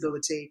person,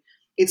 disability,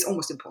 it's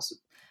almost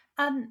impossible.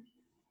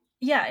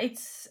 Yeah,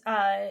 it's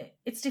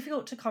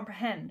difficult to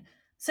comprehend.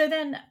 So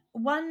then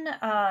one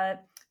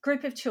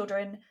group of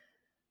children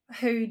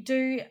who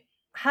do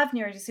have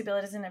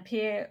neurodisabilities and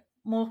appear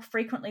more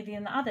frequently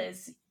than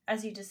others,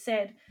 as you just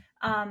said,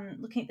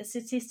 looking at the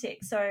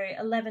statistics, so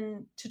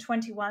 11 to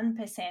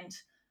 21%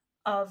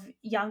 of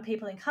young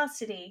people in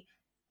custody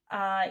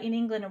in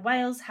England and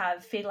Wales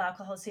have fetal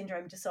alcohol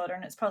syndrome disorder,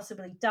 and it's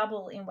possibly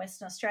double in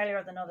Western Australia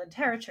or the Northern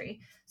Territory.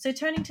 So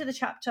turning to the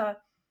chapter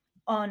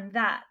on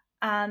that,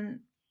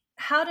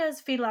 how does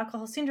fetal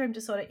alcohol syndrome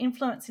disorder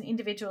influence an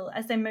individual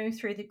as they move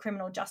through the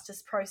criminal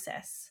justice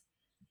process?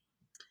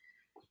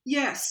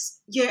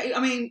 Yes. Yeah. I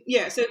mean,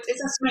 yeah. So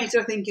it's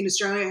estimated, I think, in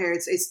Australia here,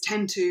 it's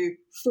 10 to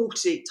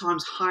 40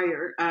 times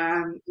higher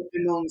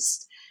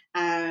amongst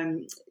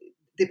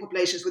the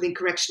populations within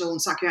correctional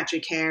and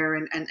psychiatric care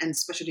and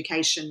special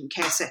education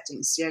care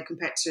settings,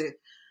 compared to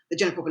the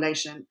general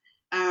population.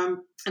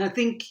 And I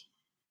think,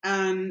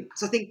 I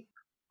think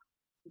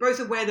both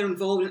of where they're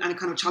involved and the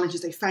kind of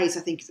challenges they face,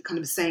 I think is kind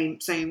of the same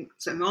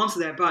answer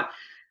there. But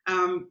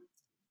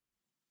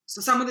so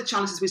some of the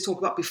challenges we talked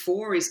about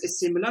before is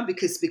similar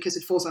because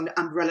it falls under the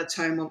umbrella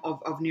term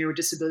of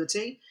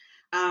neurodisability.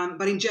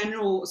 But in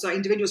general, so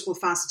individuals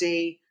with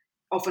FASD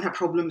often have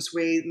problems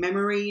with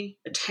memory,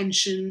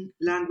 attention,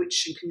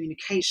 language and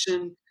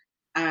communication,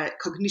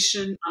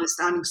 cognition,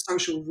 understanding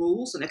social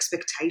rules and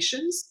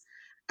expectations,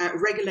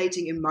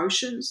 regulating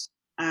emotions,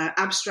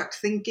 abstract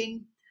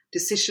thinking,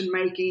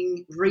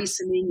 decision-making,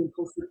 reasoning,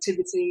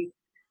 impulsivity,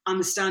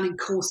 understanding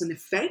cause and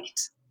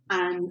effect,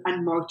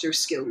 and motor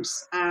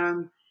skills.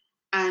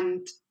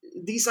 And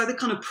these are the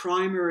kind of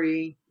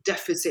primary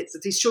deficits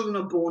that these children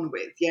are born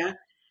with,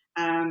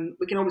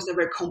 we can obviously have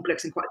very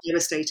complex and quite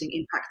devastating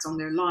impacts on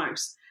their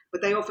lives,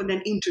 but they often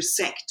then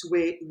intersect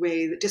with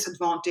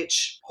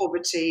disadvantage,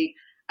 poverty,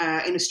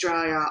 in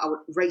Australia,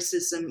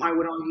 racism, I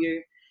would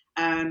argue,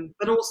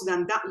 but also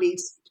then that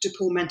leads to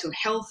poor mental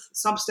health,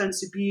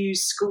 substance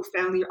abuse, school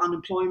failure,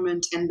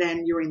 unemployment, and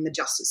then you're in the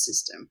justice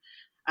system.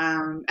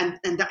 And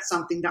that's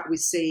something that we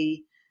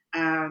see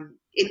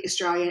in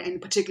Australia,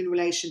 and particularly in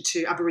relation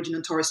to Aboriginal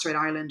and Torres Strait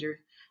Islander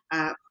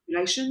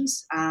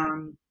populations.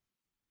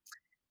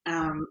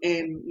 And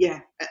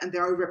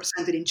they're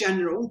overrepresented in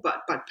general,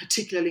 but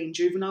particularly in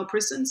juvenile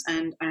prisons,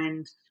 and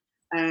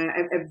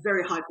a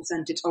very high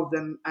percentage of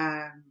them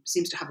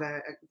seems to have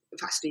a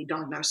FASD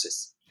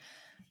diagnosis.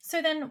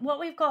 So then what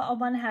we've got on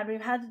one hand,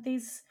 we've had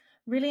these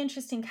really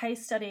interesting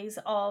case studies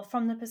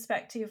from the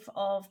perspective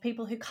of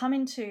people who come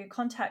into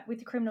contact with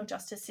the criminal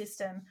justice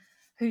system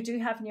who do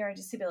have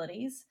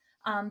neurodisabilities,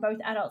 both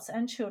adults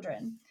and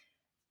children.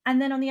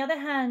 And then on the other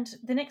hand,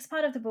 the next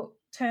part of the book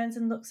turns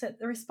and looks at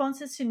the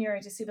responses to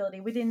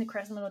neurodisability within the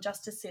criminal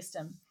justice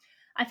system.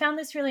 I found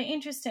this really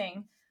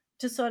interesting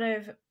to sort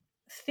of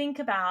think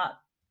about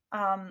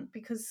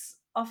because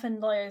often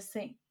lawyers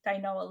think they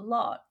know a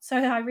lot. So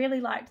I really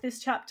liked this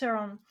chapter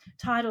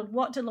titled,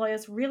 "What Do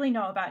Lawyers Really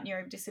Know About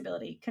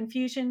Neurodisability?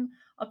 Confusion,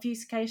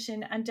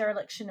 Obfuscation and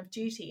Dereliction of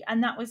Duty."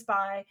 And that was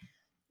by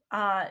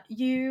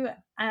you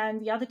and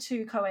the other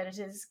two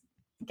co-editors,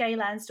 Gaye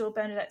Lansdell,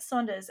 Bernadette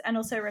Saunders, and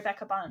also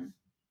Rebecca Bunn.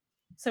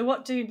 So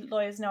what do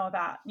lawyers know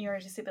about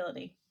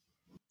neurodisability?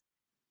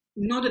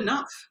 Not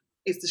enough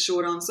is the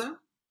short answer.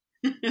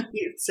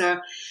 It's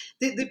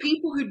the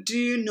people who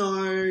do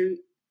know,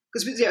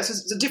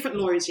 because so different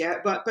lawyers,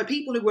 but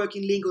people who work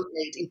in legal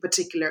aid in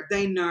particular,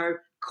 they know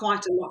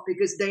quite a lot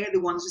because they are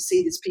the ones who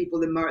see these people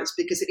the most,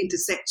 because it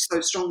intersects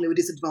so strongly with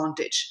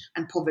disadvantage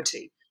and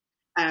poverty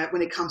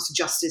when it comes to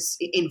justice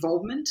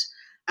involvement.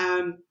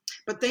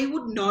 But they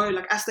would know,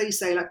 like as they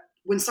say, like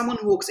when someone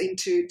walks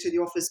into the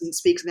office and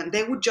speaks to them,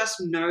 they would just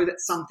know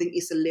that something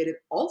is a little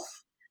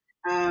off.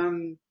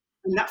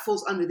 And that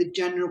falls under the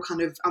general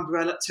kind of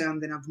umbrella term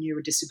then of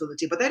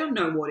neurodisability, but they don't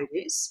know what it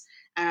is.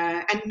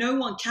 And no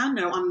one can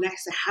know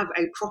unless they have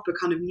a proper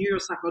kind of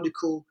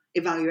neuropsychological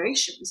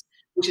evaluations,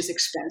 which is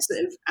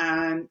expensive.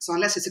 So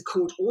unless it's a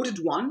court-ordered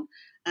one,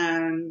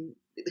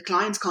 the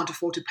clients can't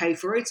afford to pay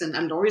for it,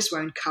 and lawyers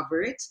won't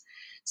cover it.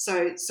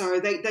 So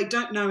they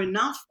don't know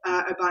enough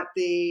about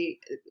the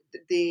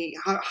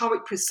how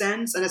it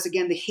presents, and that's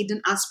again the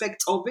hidden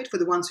aspects of it for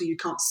the ones who you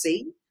can't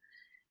see.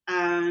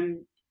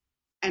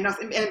 And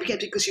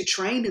because you're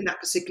trained in that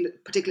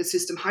particular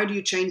system, how do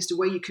you change the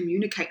way you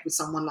communicate with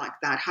someone like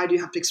that? How do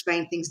you have to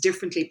explain things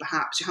differently?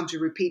 Perhaps you have to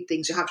repeat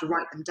things, you have to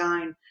write them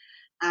down.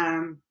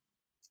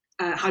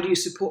 How do you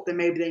support them?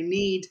 Maybe they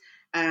need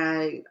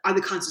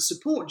other kinds of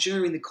support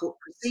during the court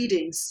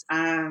proceedings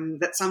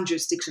that some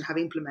jurisdictions have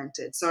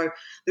implemented. So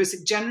there's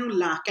a general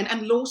lack,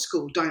 and law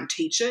school don't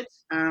teach it.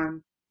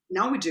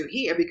 Now we do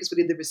here because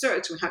we did the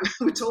research.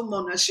 We told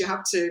Monash you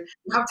have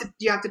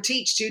to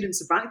teach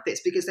students about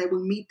this because they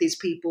will meet these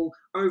people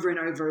over and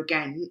over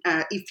again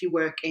if you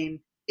work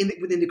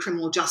within the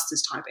criminal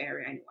justice type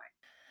area anyway.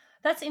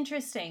 That's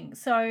interesting.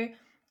 So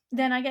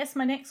then I guess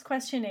my next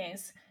question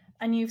is,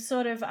 and you've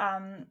sort of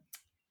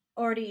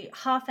already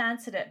half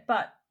answered it,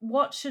 but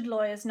what should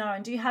lawyers know?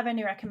 And do you have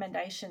any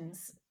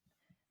recommendations?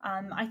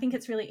 I think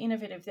it's really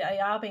innovative that they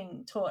are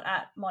being taught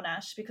at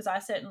Monash, because I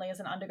certainly as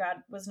an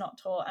undergrad was not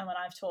taught. And when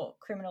I've taught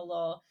criminal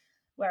law,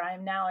 where I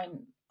am now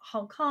in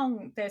Hong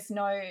Kong, there's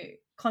no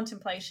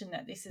contemplation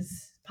that this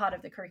is part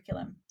of the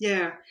curriculum.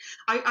 Yeah,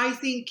 I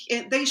think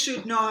they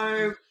should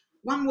know,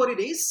 one, what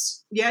it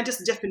is, just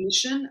the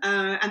definition,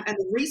 and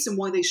the reason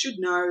why they should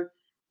know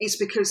is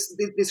because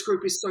this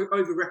group is so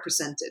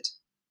overrepresented.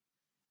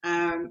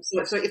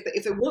 So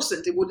if it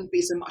wasn't, it wouldn't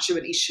be so much of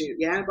an issue,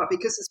 but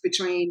because it's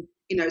between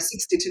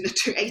 60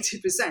 to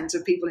 80%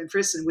 of people in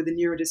prison with a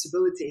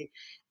neurodisability,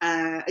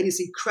 it is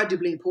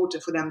incredibly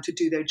important for them to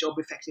do their job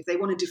effectively. If they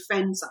want to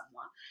defend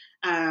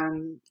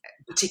someone,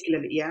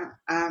 particularly,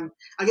 I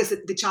guess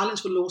the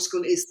challenge for law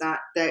school is that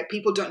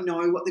people don't know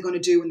what they're going to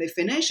do when they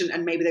finish,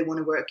 and maybe they want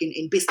to work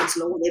in business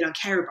law and they don't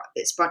care about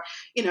this. But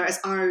it's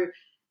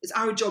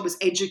our job as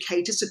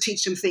educators to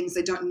teach them things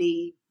they don't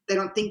need. They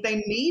don't think they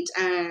need,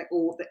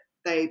 or that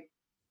they,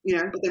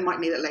 but they might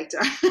need it later.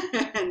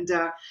 And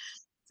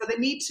so they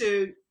need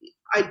to.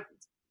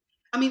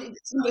 I mean,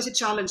 it's always a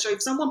challenge. So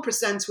if someone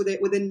presents with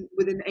an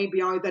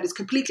ABI that is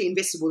completely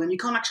invisible, then you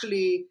can't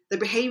actually. The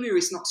behavior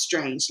is not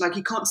strange. Like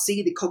you can't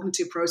see the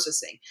cognitive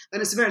processing.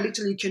 Then it's very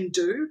little you can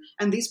do,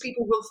 and these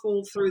people will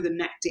fall through the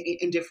net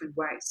in different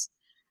ways.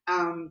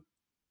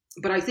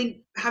 But I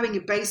think having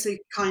a basic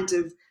kind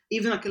of,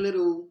 even like a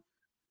little,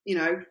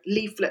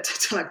 leaflet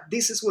to like,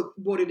 this is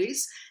what it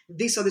is.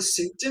 These are the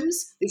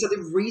symptoms. These are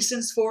the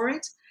reasons for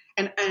it.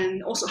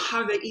 And also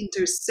how they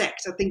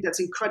intersect. I think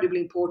that's incredibly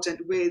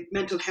important with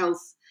mental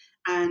health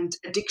and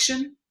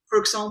addiction, for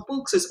example,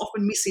 because it's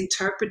often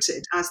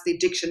misinterpreted as the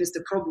addiction is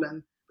the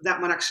problem.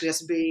 That might actually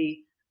just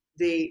be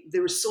the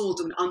result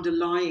of an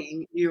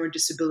underlying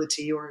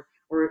neurodisability or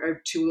a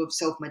tool of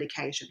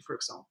self-medication, for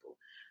example.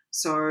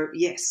 So,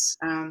 yes.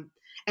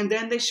 And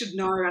then they should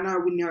know, and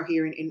we know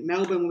here in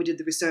Melbourne when we did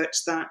the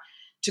research, that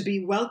to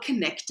be well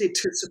connected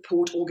to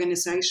support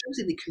organisations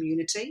in the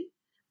community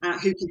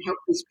who can help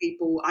these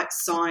people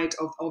outside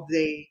of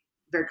the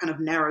very kind of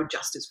narrow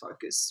justice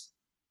focus.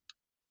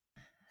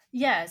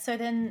 Yeah, so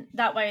then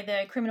that way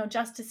the criminal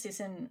justice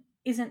system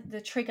isn't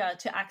the trigger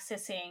to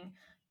accessing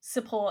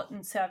support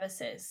and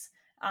services.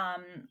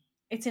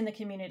 It's in the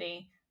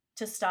community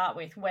to start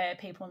with where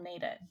people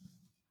need it.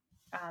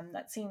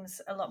 That seems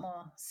a lot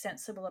more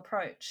sensible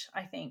approach,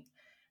 I think.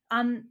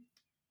 And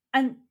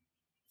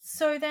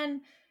so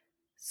then,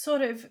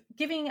 sort of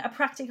giving a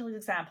practical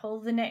example,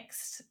 the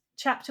next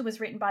chapter was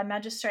written by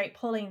Magistrate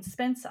Pauline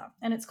Spencer,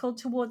 and it's called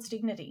Towards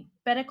Dignity,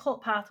 Better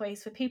Court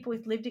Pathways for People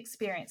with Lived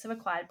Experience of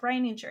Acquired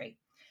Brain Injury.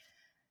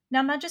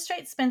 Now,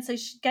 Magistrate Spencer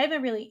gave a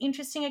really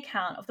interesting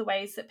account of the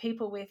ways that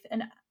people with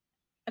an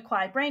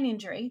acquired brain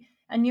injury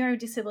and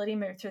neurodisability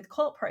move through the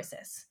court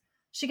process.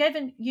 She gave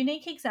a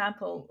unique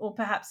example, or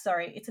perhaps,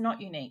 sorry, it's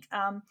not unique,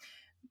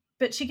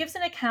 but she gives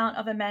an account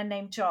of a man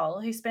named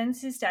Joel who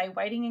spends his day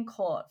waiting in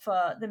court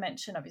for the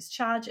mention of his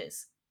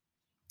charges.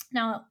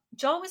 Now,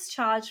 Joel was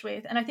charged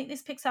with, and I think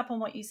this picks up on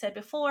what you said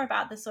before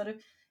about the sort of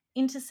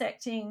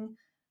intersecting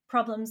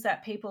problems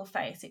that people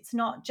face. It's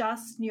not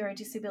just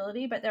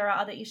neurodisability, but there are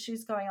other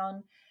issues going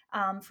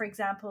on. For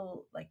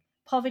example, like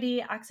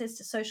poverty, access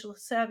to social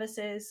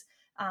services,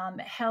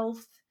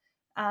 health,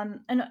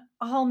 and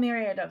a whole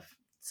myriad of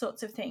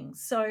sorts of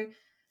things. So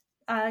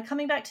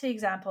coming back to the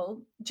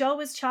example, Joel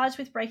was charged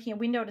with breaking a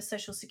window at a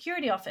social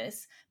security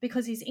office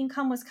because his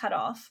income was cut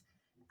off,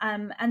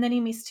 and then he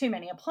missed too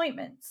many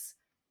appointments.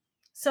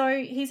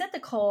 So he's at the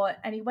court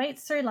and he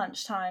waits through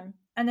lunchtime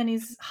and then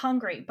he's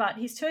hungry, but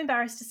he's too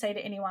embarrassed to say to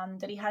anyone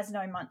that he has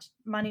no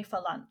money for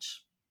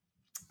lunch.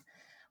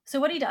 So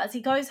what he does,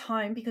 he goes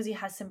home because he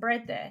has some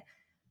bread there,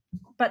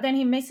 but then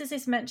he misses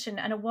this mention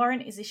and a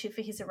warrant is issued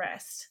for his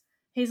arrest.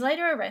 He's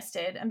later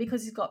arrested, and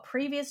because he's got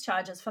previous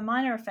charges for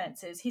minor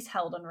offences, he's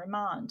held on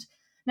remand.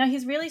 Now,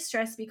 he's really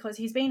stressed because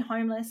he's been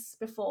homeless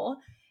before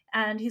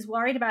and he's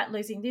worried about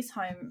losing this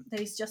home that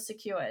he's just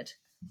secured.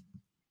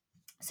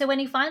 So when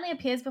he finally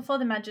appears before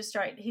the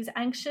magistrate, he's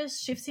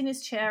anxious, shifts in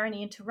his chair, and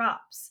he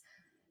interrupts.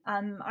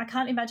 I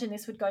can't imagine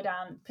this would go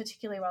down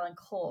particularly well in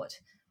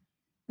court.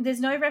 There's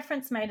no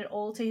reference made at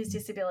all to his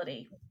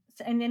disability,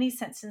 and then he's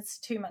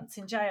sentenced to 2 months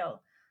in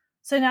jail.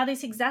 So now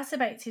this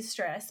exacerbates his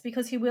stress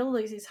because he will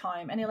lose his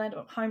home and he'll end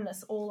up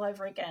homeless all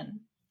over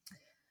again.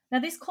 Now,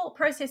 this court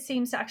process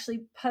seems to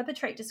actually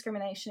perpetrate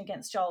discrimination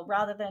against Joel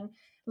rather than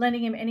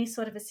lending him any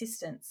sort of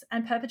assistance,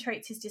 and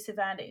perpetrates his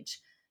disadvantage.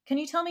 Can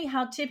you tell me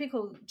how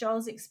typical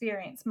Joel's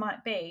experience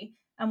might be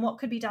and what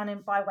could be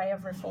done by way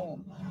of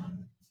reform?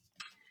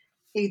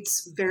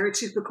 It's very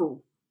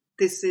typical.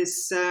 This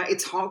is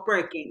it's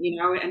heartbreaking, you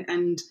know,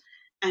 and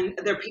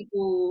there are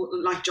people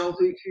like Joel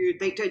who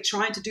they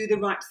try to do the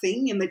right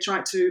thing, and they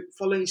try to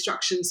follow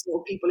instructions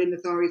for people in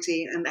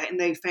authority, and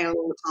they fail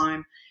all the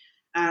time.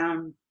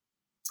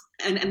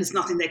 And there's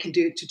nothing they can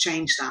do to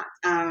change that.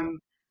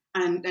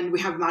 And we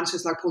have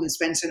magistrates like Paul and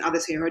Spencer and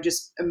others here who are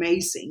just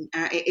amazing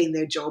in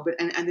their job.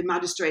 And the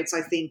magistrates,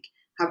 I think,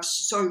 have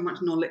so much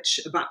knowledge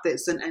about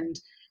this. And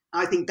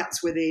I think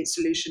that's where the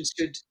solutions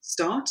should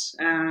start,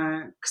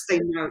 because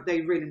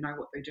they really know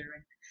what they're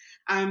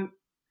doing.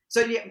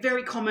 So yeah,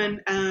 very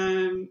common,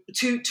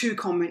 too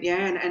common,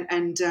 yeah.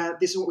 And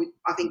this is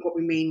I think what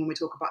we mean when we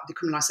talk about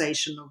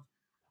decriminalisation of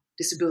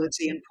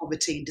disability and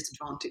poverty and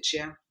disadvantage,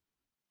 yeah.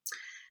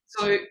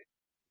 So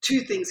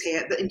two things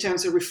here that in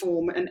terms of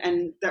reform,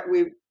 and that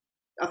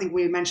I think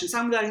we mentioned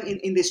some of that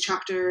in this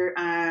chapter,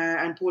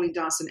 and Pauline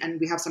does, and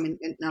we have some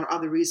in our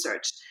other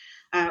research.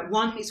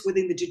 One is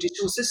within the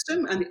judicial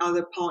system, and the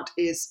other part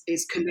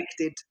is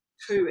connected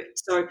to it.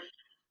 So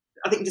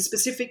I think the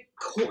specific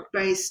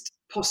court-based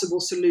possible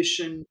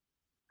solution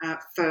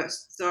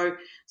first. So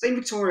in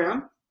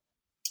Victoria,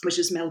 which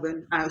is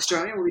Melbourne,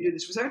 Australia, where we do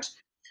this research,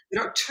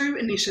 there are two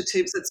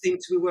initiatives that seem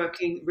to be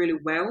working really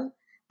well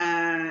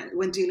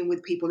when dealing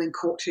with people in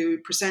court who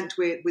present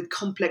with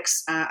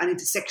complex and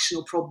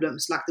intersectional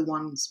problems like the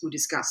ones we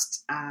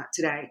discussed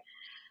today.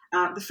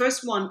 The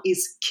first one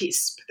is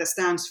CISP, that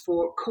stands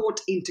for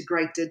Court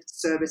Integrated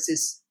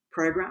Services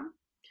Program.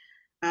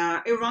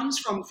 It runs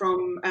from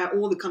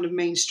all the kind of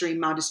mainstream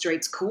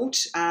magistrates'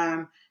 court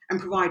and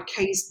provide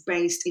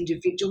case-based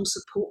individual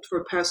support for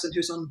a person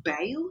who's on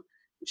bail,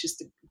 which is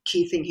the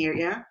key thing here,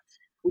 yeah,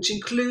 which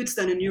includes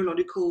then a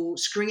neurological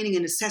screening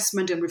and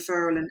assessment and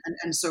referral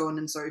and so on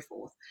and so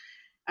forth.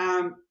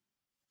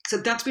 So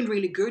that's been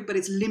really good, but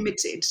it's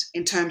limited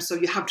in terms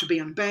of you have to be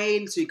on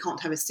bail, so you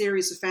can't have a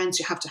serious offence.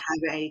 You have to have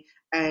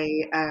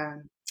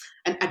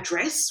an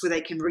address where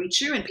they can reach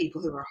you, and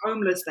people who are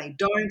homeless, they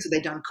don't, so they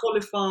don't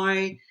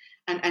qualify,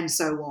 and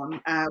so on,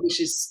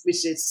 which is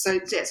so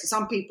yeah, so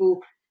some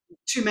people,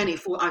 too many,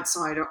 fall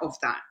outside of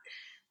that.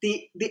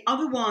 The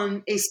other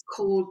one is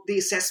called the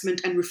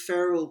Assessment and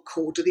Referral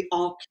Court, or the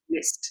ARC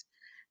list.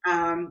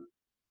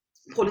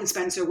 Pauline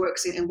Spencer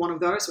works in one of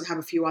those. We have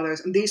a few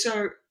others, and these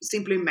are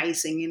simply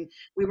amazing. And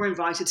we were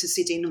invited to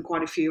sit in on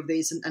quite a few of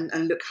these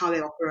and look how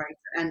they operate.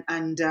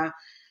 And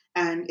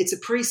it's a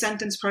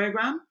pre-sentence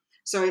program,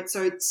 so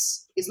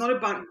it's not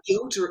about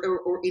guilt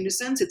or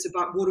innocence. It's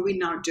about what do we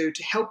now do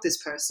to help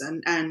this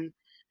person and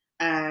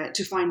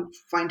to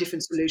find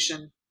different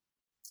solution.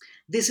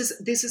 This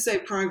is a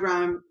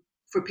program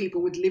for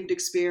people with lived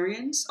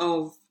experience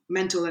of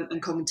mental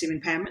and cognitive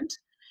impairment,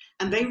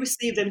 and they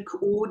receive then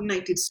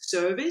coordinated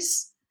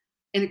service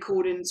in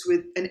accordance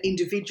with an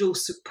individual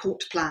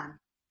support plan.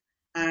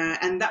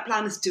 And that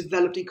plan is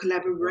developed in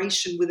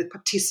collaboration with the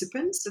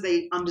participants so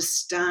they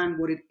understand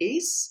what it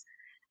is,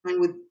 and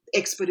with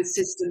expert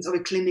assistance of a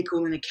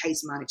clinical and a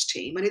case managed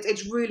team. And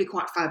it's really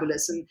quite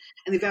fabulous. And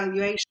the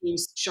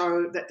evaluations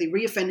show that the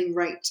reoffending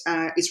rate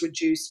is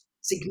reduced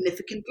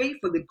significantly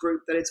for the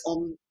group that is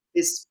on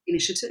this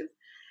initiative.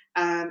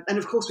 And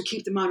of course, we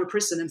keep them out of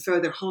prison and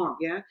further harm.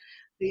 Yeah,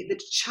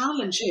 the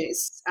challenge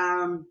is,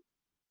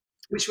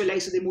 which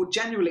relates to the more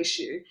general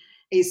issue,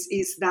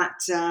 is that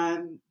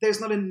there's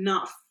not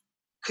enough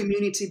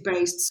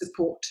community-based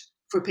support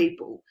for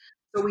people.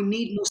 So we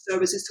need more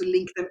services to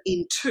link them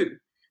into.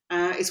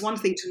 It's one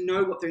thing to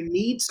know what their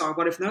needs are,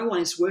 but if no one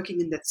is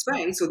working in that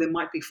space, or they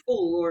might be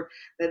full, or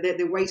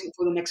they're waiting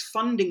for the next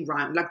funding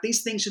round, like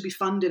these things should be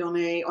funded on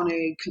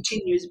a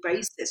continuous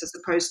basis as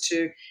opposed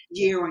to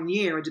year on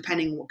year,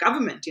 depending on what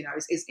government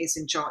is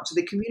in charge. So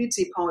the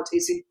community part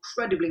is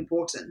incredibly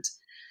important,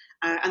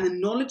 and the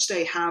knowledge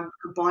they have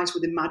combined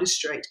with the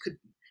magistrate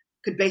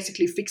could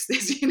basically fix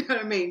this. You know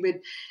what I mean?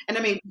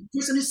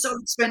 Prison is so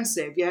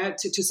expensive, yeah,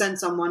 to send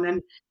someone,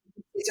 and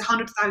it's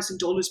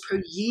 $100,000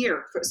 per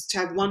year to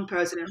have one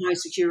person in high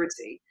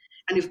security.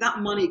 And if that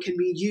money can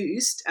be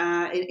used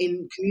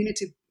in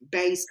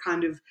community-based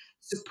kind of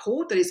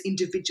support that is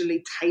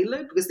individually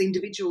tailored, because the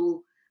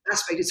individual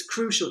aspect is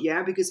crucial,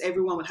 yeah, because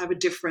everyone will have a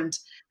different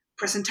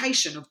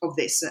presentation of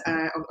this,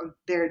 of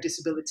their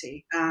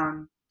disability.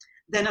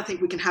 Then I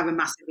think we can have a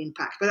massive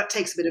impact. But that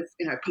takes a bit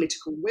of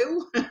political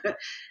will,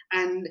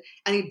 and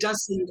it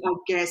doesn't, I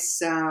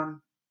guess,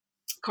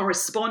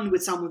 correspond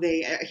with some of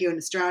the here in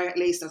Australia, at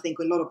least. I think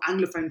a lot of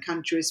Anglophone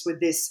countries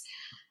with this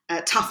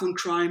tough on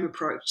crime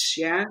approach.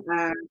 Yeah,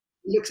 it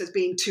looks as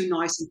being too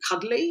nice and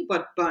cuddly,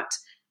 but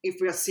if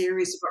we are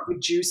serious about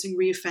reducing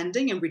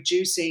reoffending and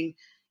reducing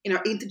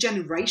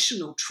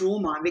intergenerational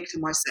trauma and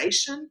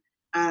victimization,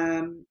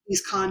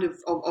 these kind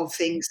of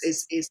things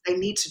is they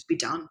need to be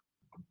done.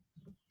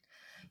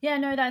 Yeah,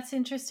 no, that's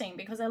interesting,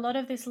 because a lot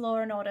of this law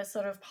and order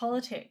sort of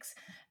politics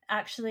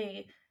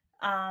actually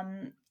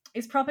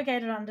is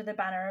propagated under the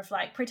banner of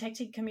like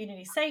protecting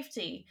community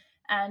safety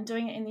and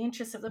doing it in the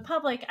interest of the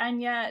public.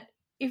 And yet,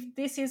 if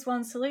this is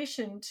one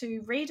solution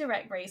to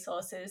redirect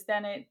resources,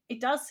 then it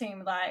does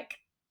seem like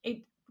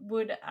it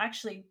would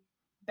actually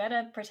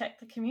better protect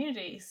the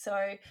community.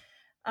 So,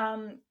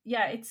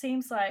 it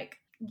seems like,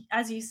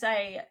 as you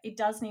say, it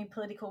does need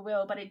political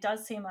will, but it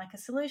does seem like a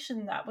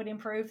solution that would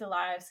improve the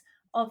lives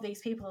of these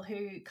people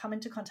who come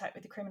into contact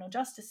with the criminal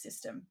justice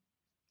system.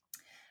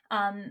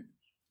 And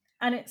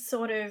it's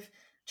sort of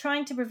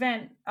trying to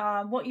prevent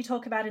what you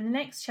talk about in the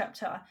next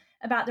chapter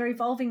about the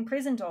revolving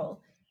prison door.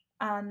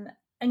 And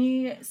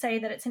you say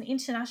that it's an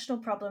international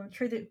problem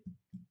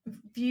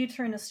viewed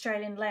through an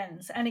Australian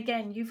lens. And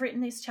again, you've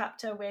written this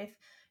chapter with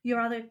your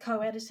other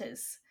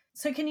co-editors.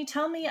 So can you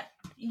tell me,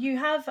 you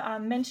have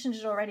mentioned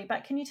it already,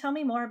 but can you tell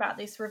me more about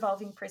this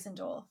revolving prison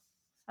door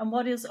and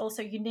what is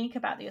also unique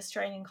about the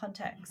Australian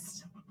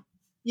context?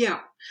 Yeah.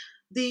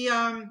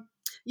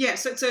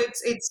 So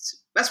it's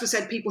as we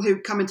said, people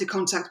who come into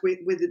contact with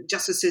the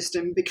justice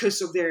system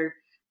because of their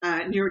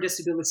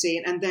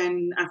neurodisability, and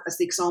then as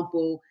the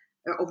example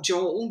of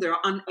Joel, they're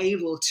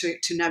unable to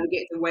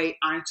navigate the way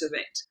out of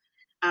it.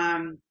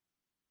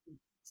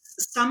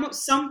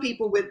 Some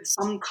people with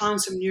some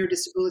kinds of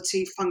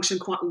neurodisability function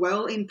quite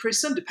well in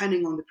prison,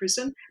 depending on the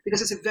prison,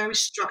 because it's a very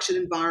structured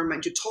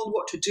environment. You're told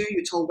what to do,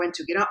 you're told when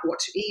to get up, what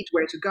to eat,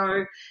 where to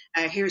go,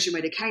 here's your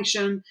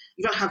medication.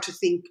 You don't have to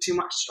think too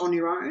much on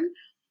your own.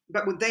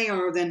 But when they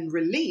are then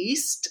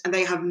released and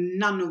they have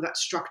none of that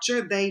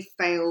structure, they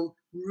fail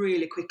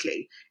really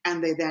quickly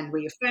and they then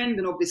reoffend.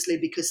 And obviously,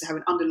 because they have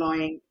an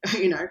underlying,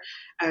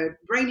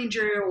 brain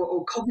injury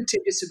or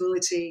cognitive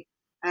disability,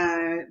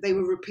 they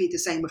will repeat the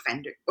same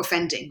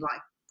offending,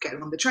 like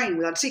getting on the train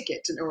without a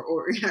ticket,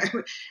 or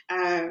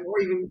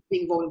even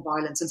being involved in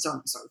violence and so on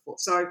and so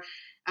forth. So,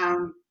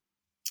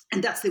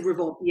 and that's the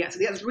revolt. Yeah, so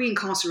that's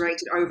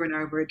reincarcerated over and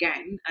over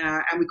again,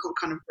 and we can't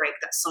kind of break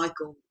that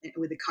cycle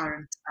with the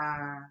current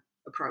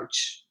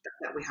approach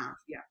that we have.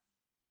 Yeah.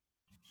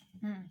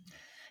 Mm.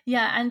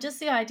 Yeah, and just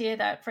the idea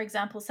that, for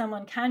example,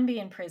 someone can be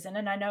in prison,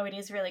 and I know it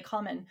is really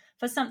common,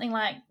 for something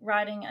like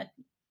riding a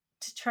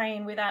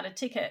train without a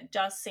ticket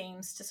just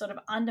seems to sort of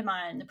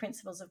undermine the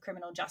principles of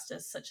criminal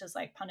justice, such as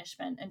like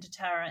punishment and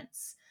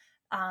deterrence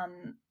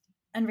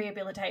and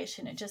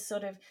rehabilitation. It just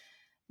sort of,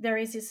 there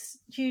is this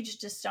huge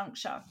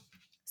disjuncture.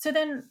 So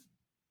then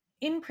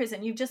in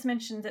prison, you've just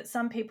mentioned that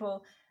some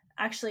people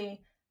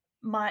actually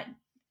might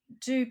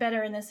do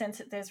better in the sense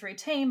that there's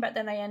routine, but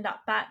then they end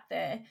up back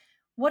there.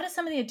 What are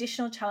some of the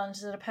additional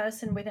challenges that a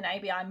person with an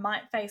ABI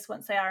might face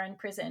once they are in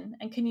prison?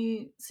 And can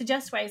you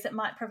suggest ways that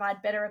might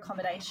provide better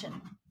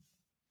accommodation?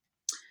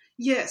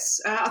 Yes,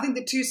 I think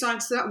the two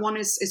sides to that. One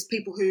is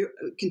people who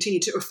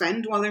continue to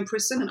offend while they're in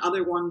prison, and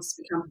other ones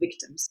become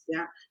victims.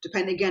 Yeah,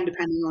 depending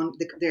on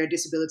their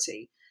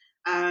disability.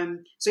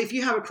 So if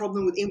you have a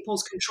problem with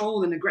impulse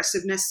control and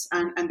aggressiveness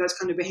and those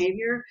kind of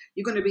behavior,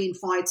 you're going to be in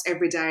fights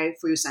every day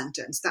for your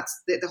sentence.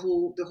 That's the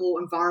whole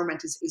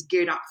environment is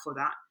geared up for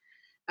that.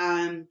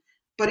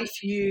 But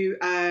if you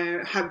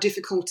have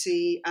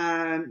difficulty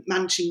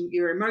managing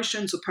your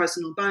emotions or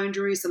personal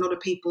boundaries, a lot of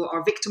people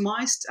are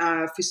victimized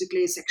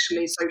physically,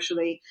 sexually,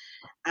 socially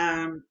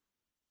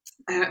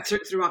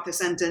throughout the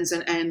sentence,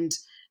 and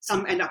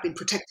some end up in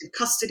protective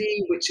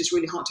custody, which is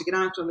really hard to get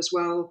out of as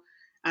well.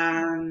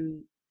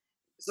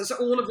 So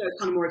all of those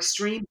kind of more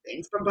extreme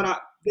things.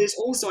 But there's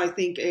also, I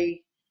think,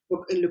 in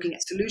looking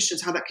at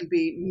solutions, how that can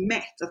be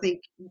met. I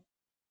think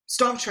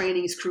staff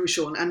training is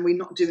crucial, and we're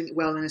not doing it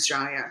well in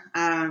Australia.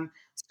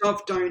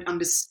 Staff don't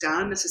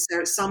understand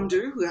necessarily. Some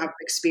do, who have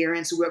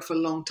experience, who work for a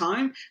long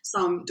time.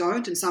 Some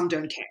don't, and some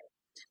don't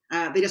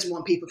care. They just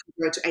want people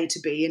to go to A to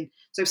B. And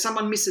so if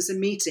someone misses a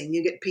meeting,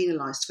 you get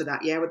penalised for that,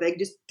 but they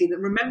just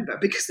didn't remember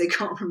because they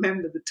can't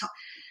remember the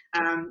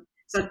time.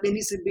 So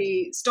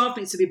staff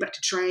needs to be better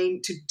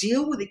trained to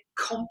deal with the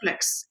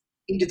complex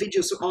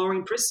individuals who are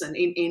in prison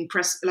in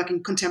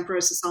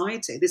contemporary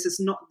society. This is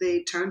not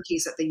the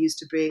turnkeys that they used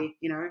to be,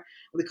 or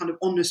the kind of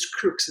honest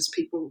crooks, as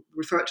people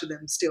refer to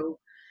them still.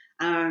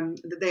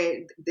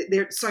 There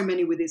are so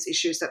many with these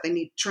issues that they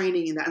need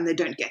training in that, and they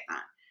don't get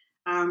that.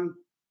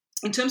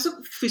 In terms of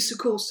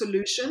physical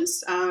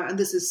solutions, and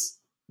this is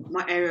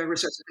my area of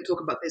research, I can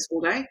talk about this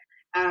all day,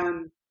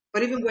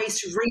 but even ways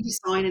to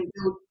redesign and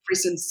build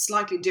prisons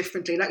slightly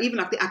differently, even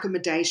the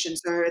accommodation.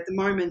 So at the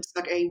moment,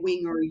 like a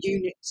wing or a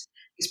unit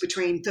is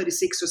between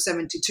 36 or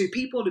 72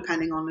 people,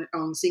 depending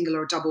on single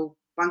or double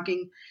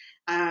bunking.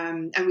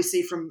 And we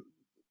see from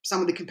some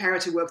of the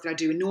comparative work that I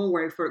do in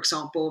Norway, for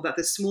example, that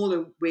the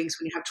smaller wings,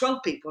 when you have 12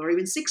 people or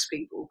even 6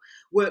 people,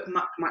 work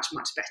much, much,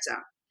 much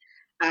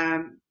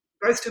better,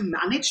 both to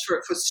manage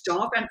for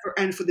staff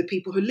and for the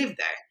people who live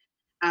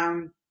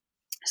there.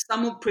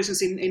 Some of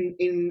prisons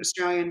in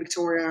Australia and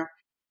Victoria,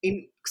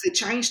 because they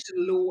changed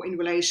the law in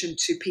relation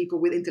to people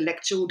with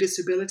intellectual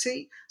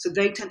disability, so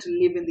they tend to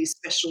live in these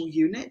special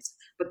units,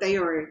 but they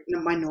are a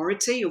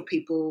minority of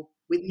people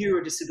with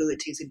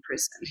neurodisabilities in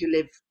prison who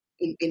live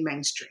in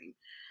mainstream.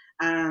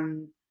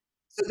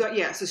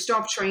 So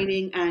staff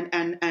training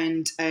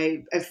and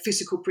a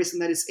physical prison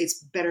that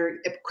is better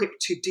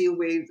equipped to deal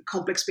with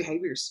complex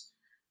behaviours,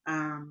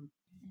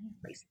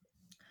 basically.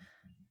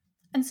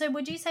 And so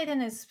would you say then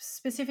there's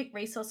specific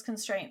resource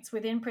constraints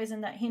within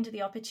prison that hinder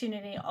the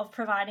opportunity of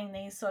providing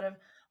these sort of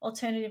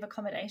alternative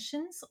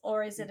accommodations,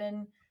 or is it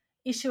an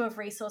issue of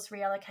resource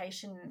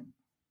reallocation?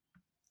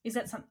 Is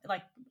that something,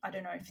 like, I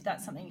don't know if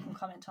that's something you can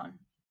comment on?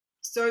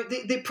 So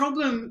the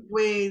problem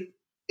with,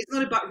 it's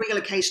not about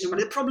reallocation, but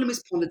the problem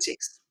is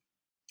politics,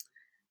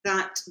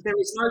 that there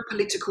is no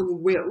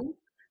political will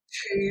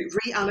to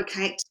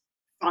reallocate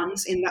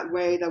funds in that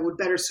way that would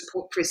better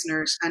support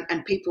prisoners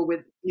and people with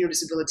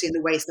neurodisability in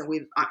the ways that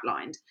we've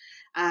outlined.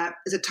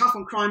 It's a tough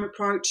on crime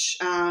approach.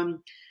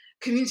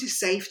 Community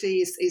safety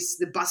is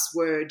the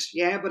buzzword,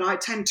 but I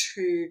tend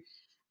to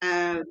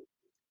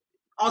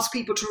ask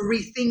people to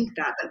rethink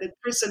that the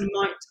prison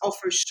might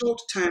offer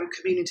short-term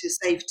community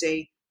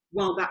safety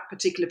while that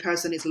particular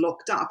person is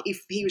locked up, if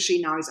he or she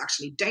now is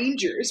actually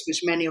dangerous, which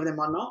many of them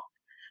are not.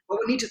 But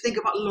we need to think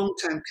about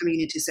long-term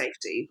community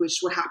safety, which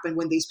will happen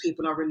when these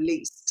people are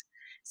released.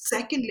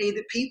 Secondly,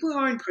 the people who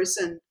are in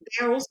prison,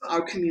 they are also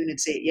our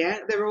community,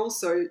 They're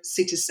also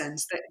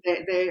citizens.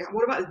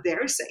 What about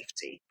their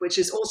safety, which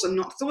is also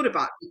not thought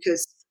about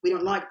because we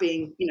don't like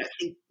being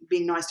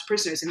nice to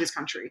prisoners in this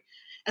country.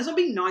 And it's not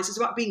being nice, it's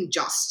about being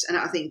just, and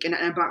I think, and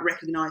about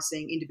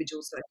recognising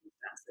individual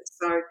circumstances.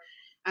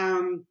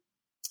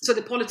 So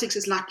the politics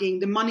is lacking,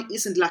 the money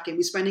isn't lacking.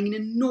 We're spending an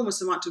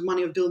enormous amount of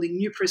money on building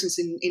new prisons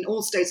in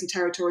all states and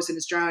territories in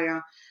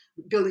Australia,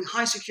 building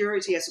high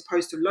security as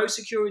opposed to low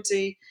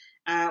security,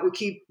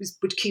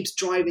 which keeps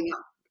driving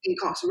up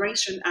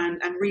incarceration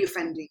and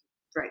reoffending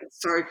rates.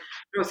 So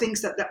there are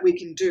things that we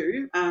can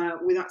do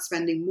without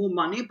spending more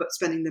money, but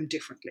spending them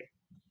differently.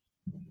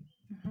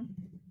 Mm-hmm.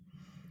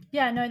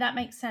 Yeah, no, that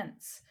makes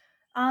sense.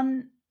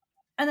 And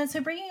then so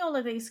bringing all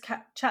of these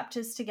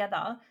chapters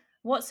together,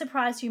 what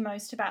surprised you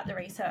most about the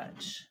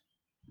research?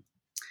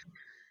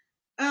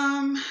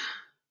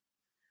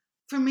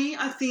 For me,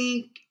 I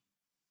think,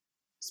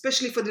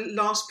 especially for the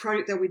last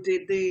project that we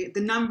did,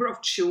 the number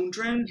of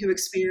children who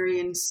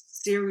experience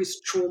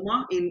serious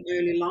trauma in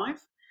early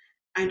life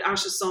and our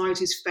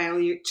society's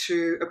failure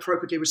to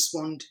appropriately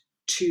respond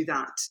to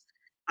that.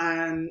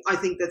 I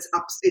think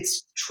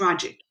it's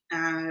tragic,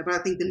 but I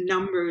think the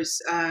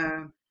numbers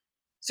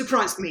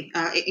surprised me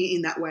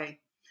in that way.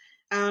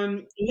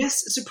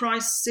 Less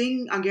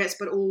surprising, I guess,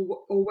 but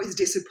always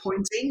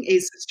disappointing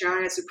is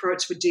Australia's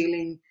approach for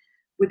dealing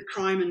with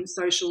crime and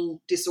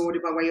social disorder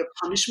by way of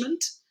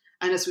punishment.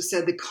 And as we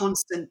said, the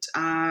constant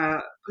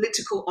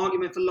political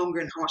argument for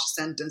longer and harsher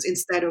sentence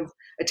instead of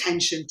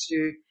attention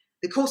to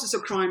the causes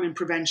of crime and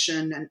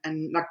prevention.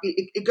 And like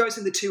it goes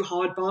in the too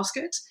hard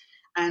basket.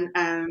 And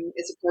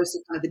as opposed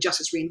to kind of the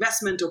justice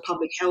reinvestment or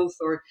public health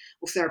or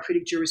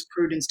therapeutic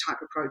jurisprudence type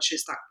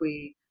approaches that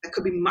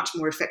could be much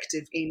more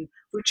effective in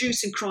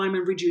reducing crime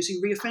and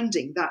reducing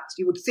reoffending, that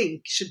you would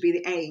think should be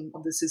the aim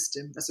of the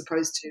system as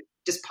opposed to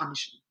just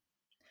punishing.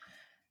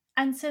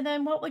 And so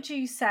then what would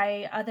you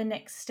say are the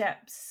next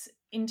steps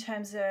in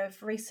terms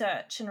of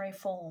research and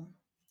reform?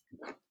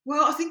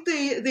 Well, I think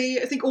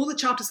I think all the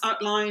chapters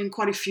outline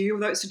quite a few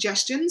of those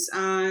suggestions.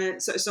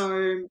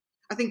 So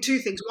I think two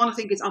things. One, I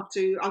think it's up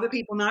to other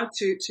people now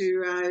to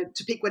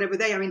pick whatever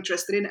they are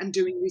interested in and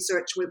doing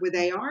research where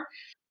they are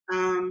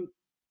in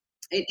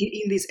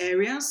these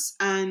areas.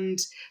 And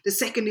the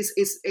second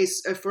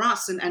is for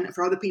us and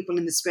for other people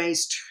in the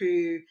space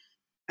to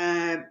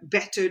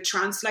better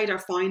translate our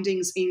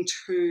findings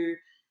into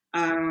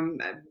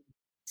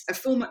a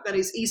format that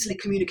is easily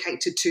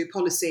communicated to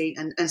policy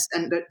and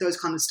those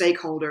kind of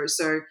stakeholders.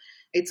 So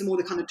it's more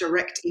the kind of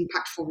direct,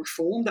 impactful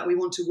reform that we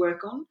want to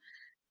work on.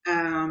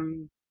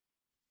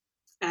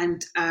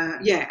 And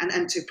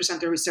to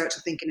present the research,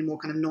 I think, in a more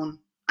kind of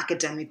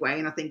non-academic way.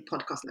 And I think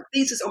podcasts like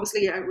these is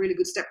obviously a really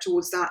good step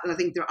towards that. And I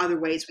think there are other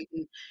ways we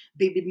can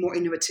be more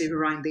innovative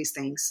around these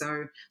things.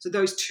 So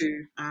those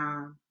two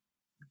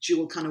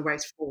dual kind of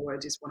ways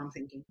forward is what I'm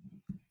thinking.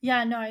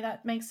 Yeah, no,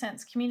 that makes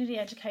sense. Community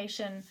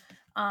education,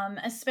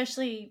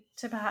 especially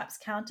to perhaps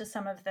counter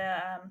some of the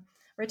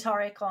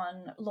rhetoric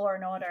on law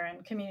and order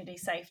and community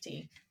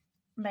safety,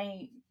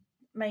 may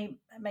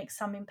make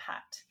some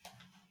impact.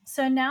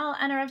 So now,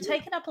 Anna, I've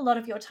taken up a lot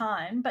of your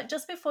time, but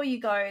just before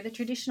you go, the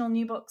traditional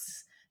New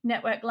Books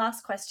Network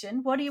last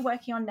question, what are you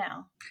working on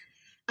now?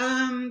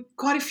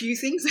 Quite a few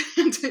things,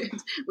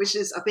 which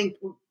is, I think,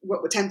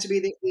 what would tend to be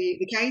the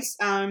case.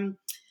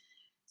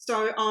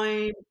 So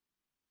I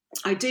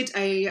did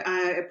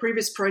a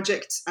previous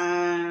project,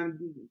 a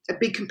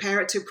big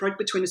comparative project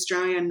between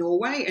Australia and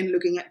Norway, and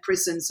looking at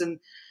prisons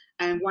and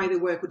why they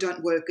work or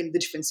don't work and the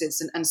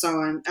differences and so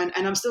on. And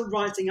I'm still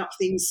writing up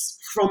things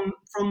from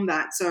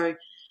that. So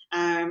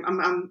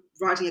I'm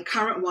writing a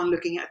current one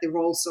looking at the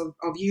roles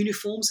of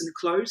uniforms and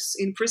clothes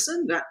in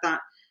prison. That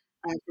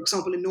for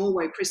example, in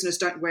Norway, prisoners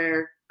don't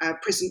wear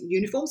prison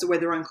uniforms; they wear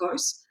their own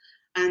clothes.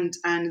 And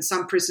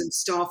some prison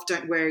staff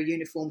don't wear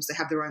uniforms; they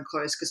have their own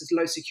clothes because it's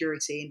low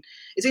security. And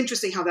it's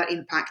interesting how that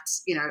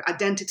impacts,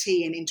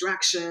 identity and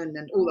interaction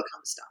and all that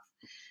kind of stuff.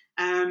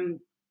 I'm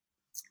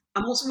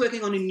also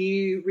working on a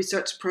new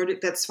research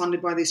project that's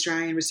funded by the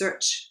Australian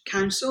Research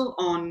Council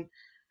on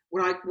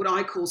what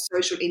I call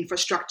social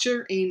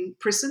infrastructure in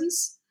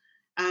prisons.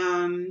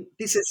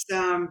 This is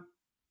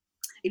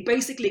it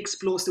basically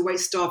explores the way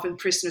staff and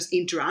prisoners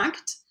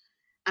interact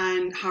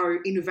and how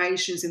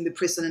innovations in the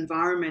prison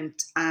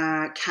environment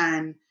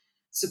can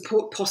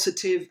support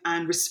positive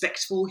and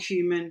respectful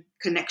human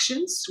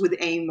connections with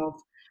the aim of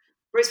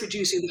both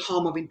reducing the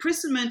harm of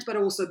imprisonment, but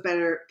also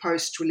better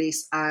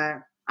post-release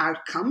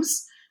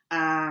outcomes. So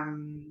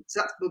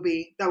that will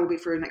be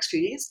for the next few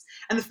years.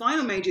 And the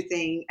final major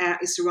thing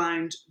is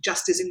around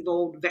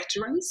justice-involved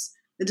veterans.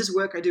 This is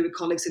work I do with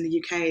colleagues in the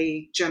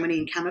UK, Germany,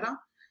 and Canada.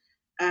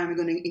 We're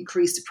going to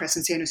increase the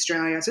presence here in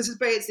Australia. So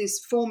this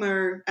is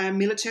former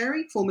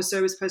military, former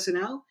service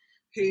personnel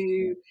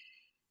who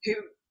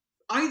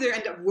either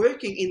end up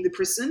working in the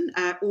prison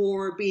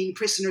or being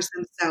prisoners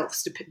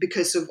themselves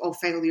because of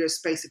failures,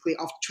 basically,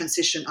 of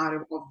transition out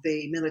of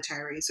the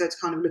military. So it's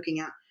kind of looking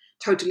at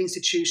total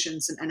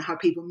institutions and how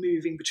people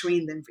move in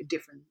between them in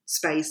different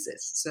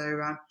spaces. So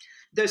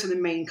those are the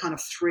main kind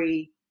of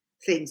three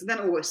things. And then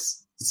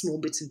always small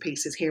bits and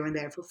pieces here and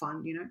there for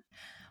fun, you know.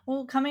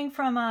 Well, coming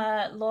from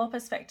a law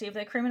perspective,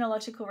 the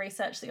criminological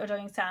research that you're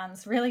doing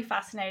sounds really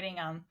fascinating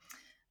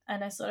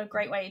and a sort of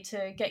great way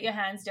to get your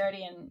hands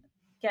dirty and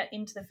get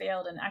into the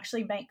field and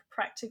actually make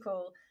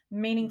practical,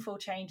 meaningful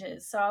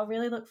changes. So I'll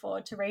really look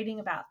forward to reading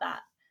about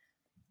that.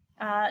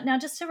 Now,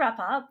 just to wrap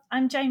up,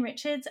 I'm Jane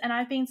Richards, and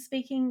I've been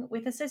speaking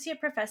with Associate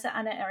Professor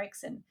Anna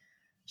Erickson.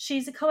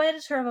 She's a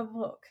co-editor of a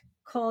book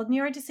called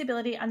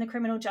Neurodisability and the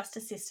Criminal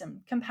Justice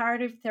System,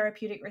 Comparative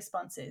Therapeutic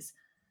Responses.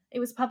 It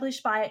was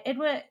published by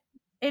Edward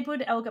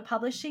Elgar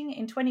Publishing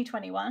in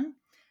 2021.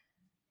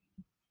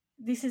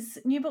 This is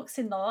New Books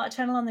in Law, a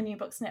channel on the New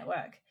Books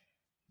Network.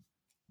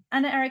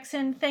 Anna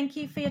Erickson, thank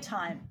you for your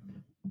time.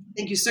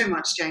 Thank you so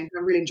much, Jane. I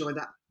really enjoyed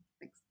that.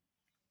 Thanks.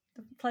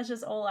 The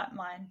pleasure's all at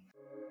mine.